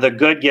for the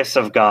good gifts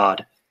of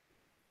God,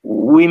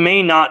 we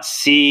may not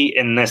see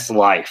in this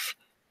life.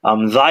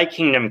 Thy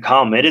kingdom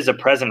come, it is a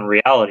present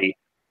reality.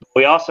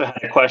 We also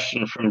had a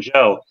question from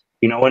Joe.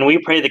 When we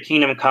pray the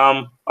kingdom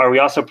come, are we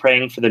also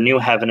praying for the new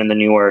heaven and the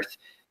new earth?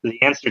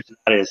 The answer to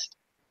that is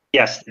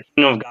yes, the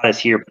kingdom of God is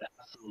here, but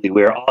absolutely,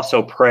 we are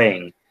also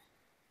praying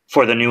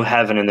for the new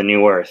heaven and the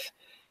new earth.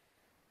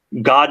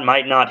 God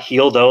might not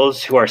heal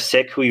those who are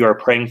sick who you are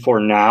praying for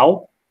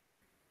now,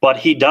 but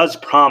he does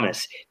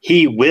promise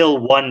he will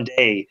one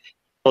day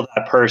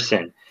that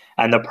person.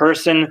 And the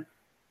person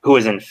who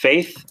is in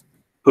faith,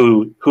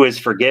 who is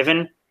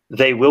forgiven,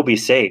 they will be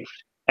saved.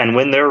 And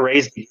when they're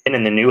raised again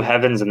in the new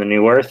heavens and the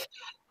new earth,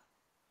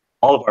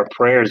 all of our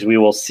prayers we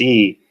will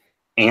see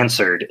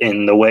answered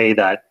in the way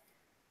that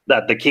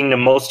the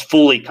kingdom most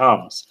fully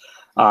comes.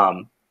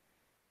 Now,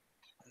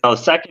 the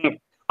second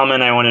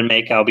comment I want to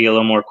make, I'll be a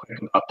little more quick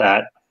about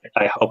that.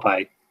 I hope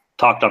I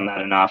talked on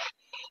that enough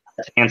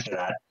to answer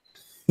that.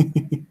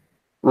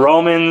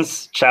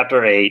 Romans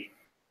chapter 8.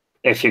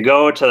 If you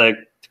go to the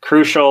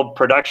Crucial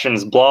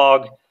Productions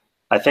blog,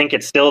 I think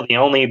it's still the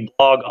only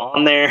blog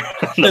on there.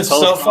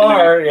 So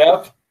far,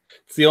 yep.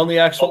 It's the only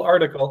actual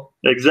article.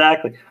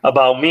 Exactly.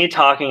 About me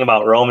talking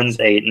about Romans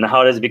 8 and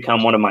how it has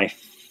become one of my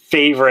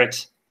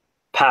favorite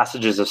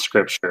passages of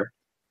Scripture.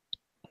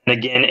 And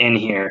again, in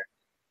here,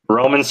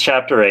 Romans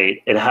chapter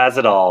 8, it has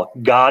it all.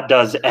 God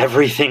does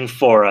everything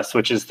for us,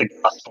 which is the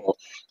gospel.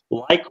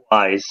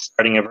 Likewise,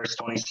 starting at verse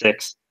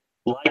 26,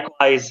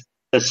 likewise,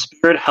 the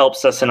Spirit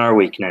helps us in our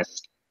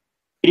weakness.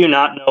 We do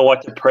not know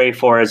what to pray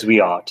for as we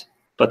ought,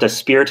 but the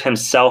Spirit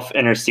himself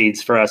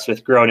intercedes for us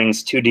with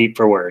groanings too deep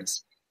for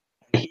words.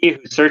 And he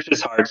who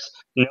searches hearts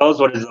knows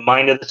what is the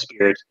mind of the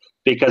Spirit,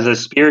 because the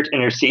Spirit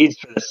intercedes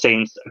for the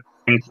saints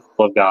according to the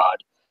will of God.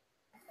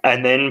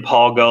 And then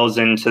Paul goes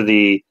into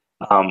the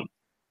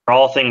for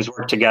all things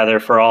work together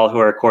for all who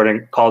are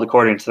called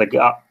according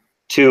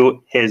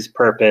to his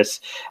purpose,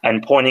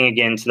 and pointing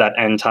again to that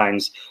end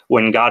times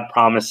when God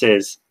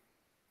promises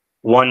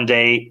one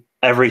day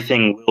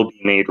everything will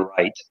be made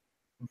right.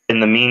 In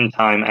the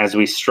meantime, as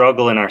we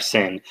struggle in our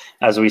sin,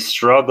 as we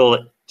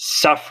struggle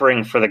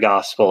suffering for the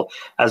gospel,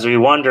 as we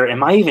wonder,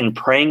 am I even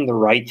praying the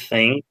right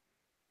thing?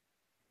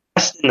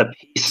 Rest in the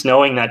peace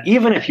knowing that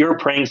even if you're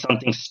praying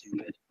something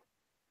stupid,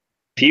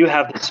 if you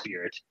have the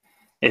Spirit,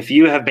 if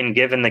you have been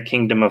given the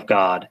kingdom of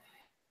God,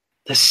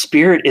 the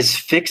Spirit is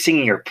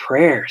fixing your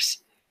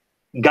prayers.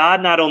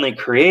 God not only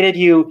created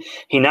you,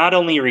 he not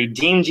only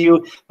redeemed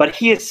you, but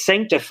he is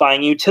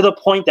sanctifying you to the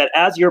point that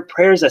as your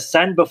prayers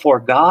ascend before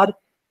God,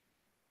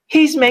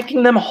 he's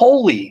making them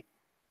holy.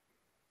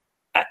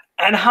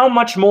 And how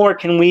much more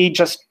can we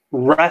just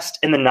rest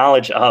in the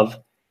knowledge of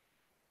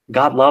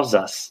God loves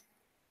us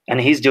and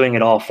he's doing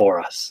it all for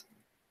us?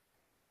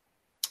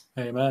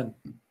 Amen.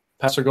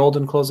 Pastor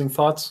Golden, closing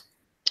thoughts?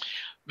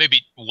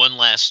 Maybe one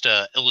last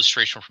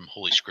illustration from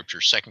Holy Scripture,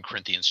 2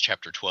 Corinthians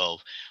chapter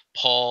 12.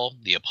 Paul,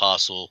 the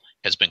apostle,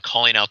 has been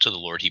calling out to the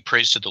Lord. He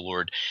prays to the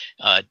Lord,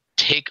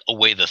 take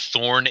away the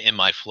thorn in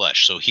my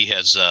flesh. So he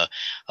has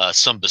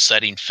some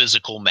besetting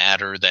physical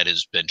matter that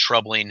has been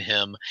troubling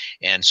him.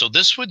 And so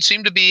this would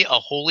seem to be a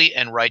holy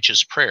and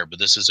righteous prayer, but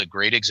this is a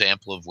great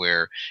example of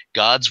where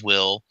God's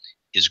will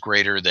is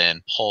greater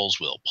than Paul's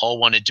will. Paul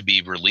wanted to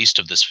be released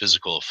of this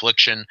physical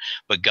affliction,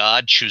 but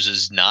God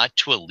chooses not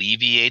to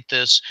alleviate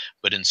this,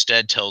 but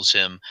instead tells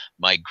him,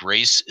 my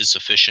grace is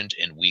sufficient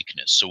in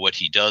weakness. So what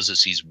he does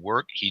is he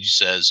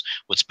says,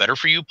 what's better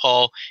for you,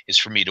 Paul, is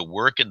for me to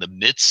work in the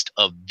midst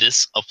of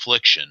this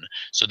affliction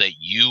so that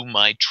you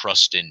might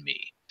trust in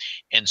me.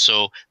 And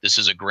so this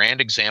is a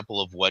grand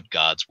example of what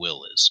God's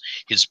will is.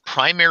 His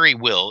primary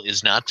will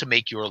is not to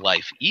make your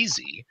life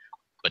easy,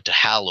 but to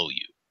hallow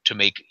you, to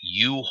make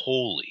you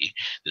holy.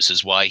 This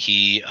is why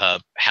he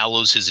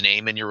hallows his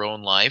name in your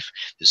own life.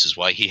 This is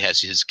why he has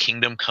his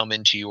kingdom come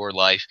into your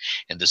life.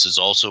 And this is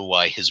also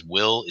why his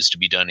will is to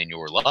be done in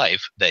your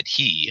life, that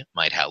he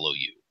might hallow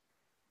you.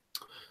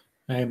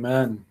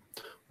 Amen.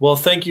 Well,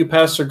 thank you,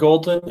 Pastor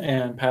Golden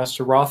and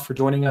Pastor Roth, for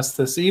joining us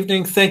this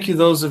evening. Thank you,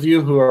 those of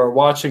you who are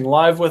watching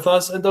live with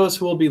us and those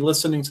who will be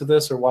listening to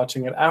this or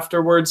watching it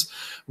afterwards.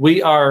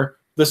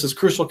 This is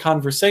Crucial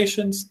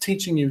Conversations,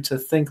 teaching you to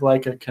think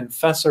like a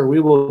confessor.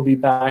 We will be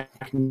back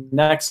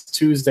next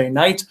Tuesday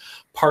night,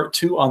 part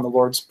 2 on the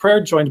Lord's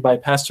Prayer, joined by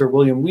Pastor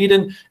William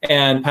Whedon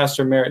and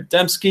Pastor Merritt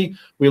Dembski.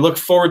 We look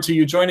forward to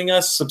you joining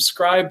us.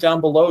 Subscribe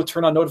down below,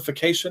 turn on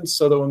notifications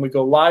so that when we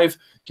go live,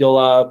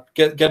 you'll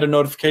get a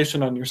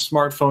notification on your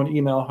smartphone,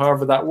 email,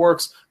 however that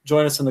works.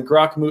 Join us in the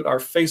Grokmut, our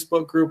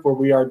Facebook group, where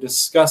we are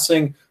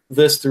discussing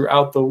this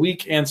throughout the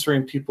week,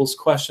 answering people's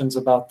questions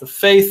about the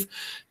faith.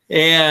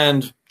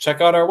 And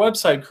check out our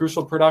website,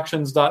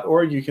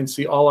 crucialproductions.org. You can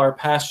see all our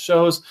past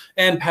shows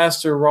and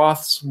Pastor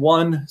Roth's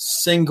one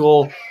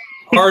single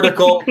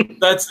article.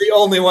 That's the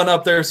only one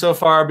up there so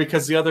far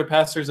because the other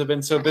pastors have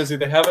been so busy.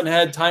 They haven't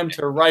had time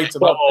to write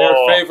about their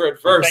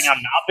favorite verse.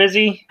 I'm not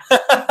busy?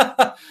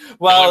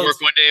 Well, only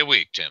work one day a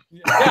week, Tim.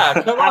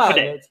 Yeah, come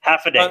on.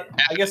 Half a day. But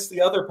I guess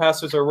the other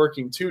pastors are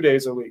working 2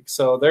 days a week,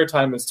 so their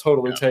time is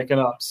totally taken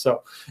up.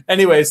 So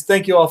anyways,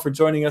 thank you all for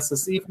joining us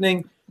this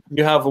evening.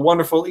 You have a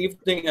wonderful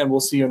evening, and we'll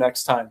see you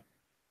next time.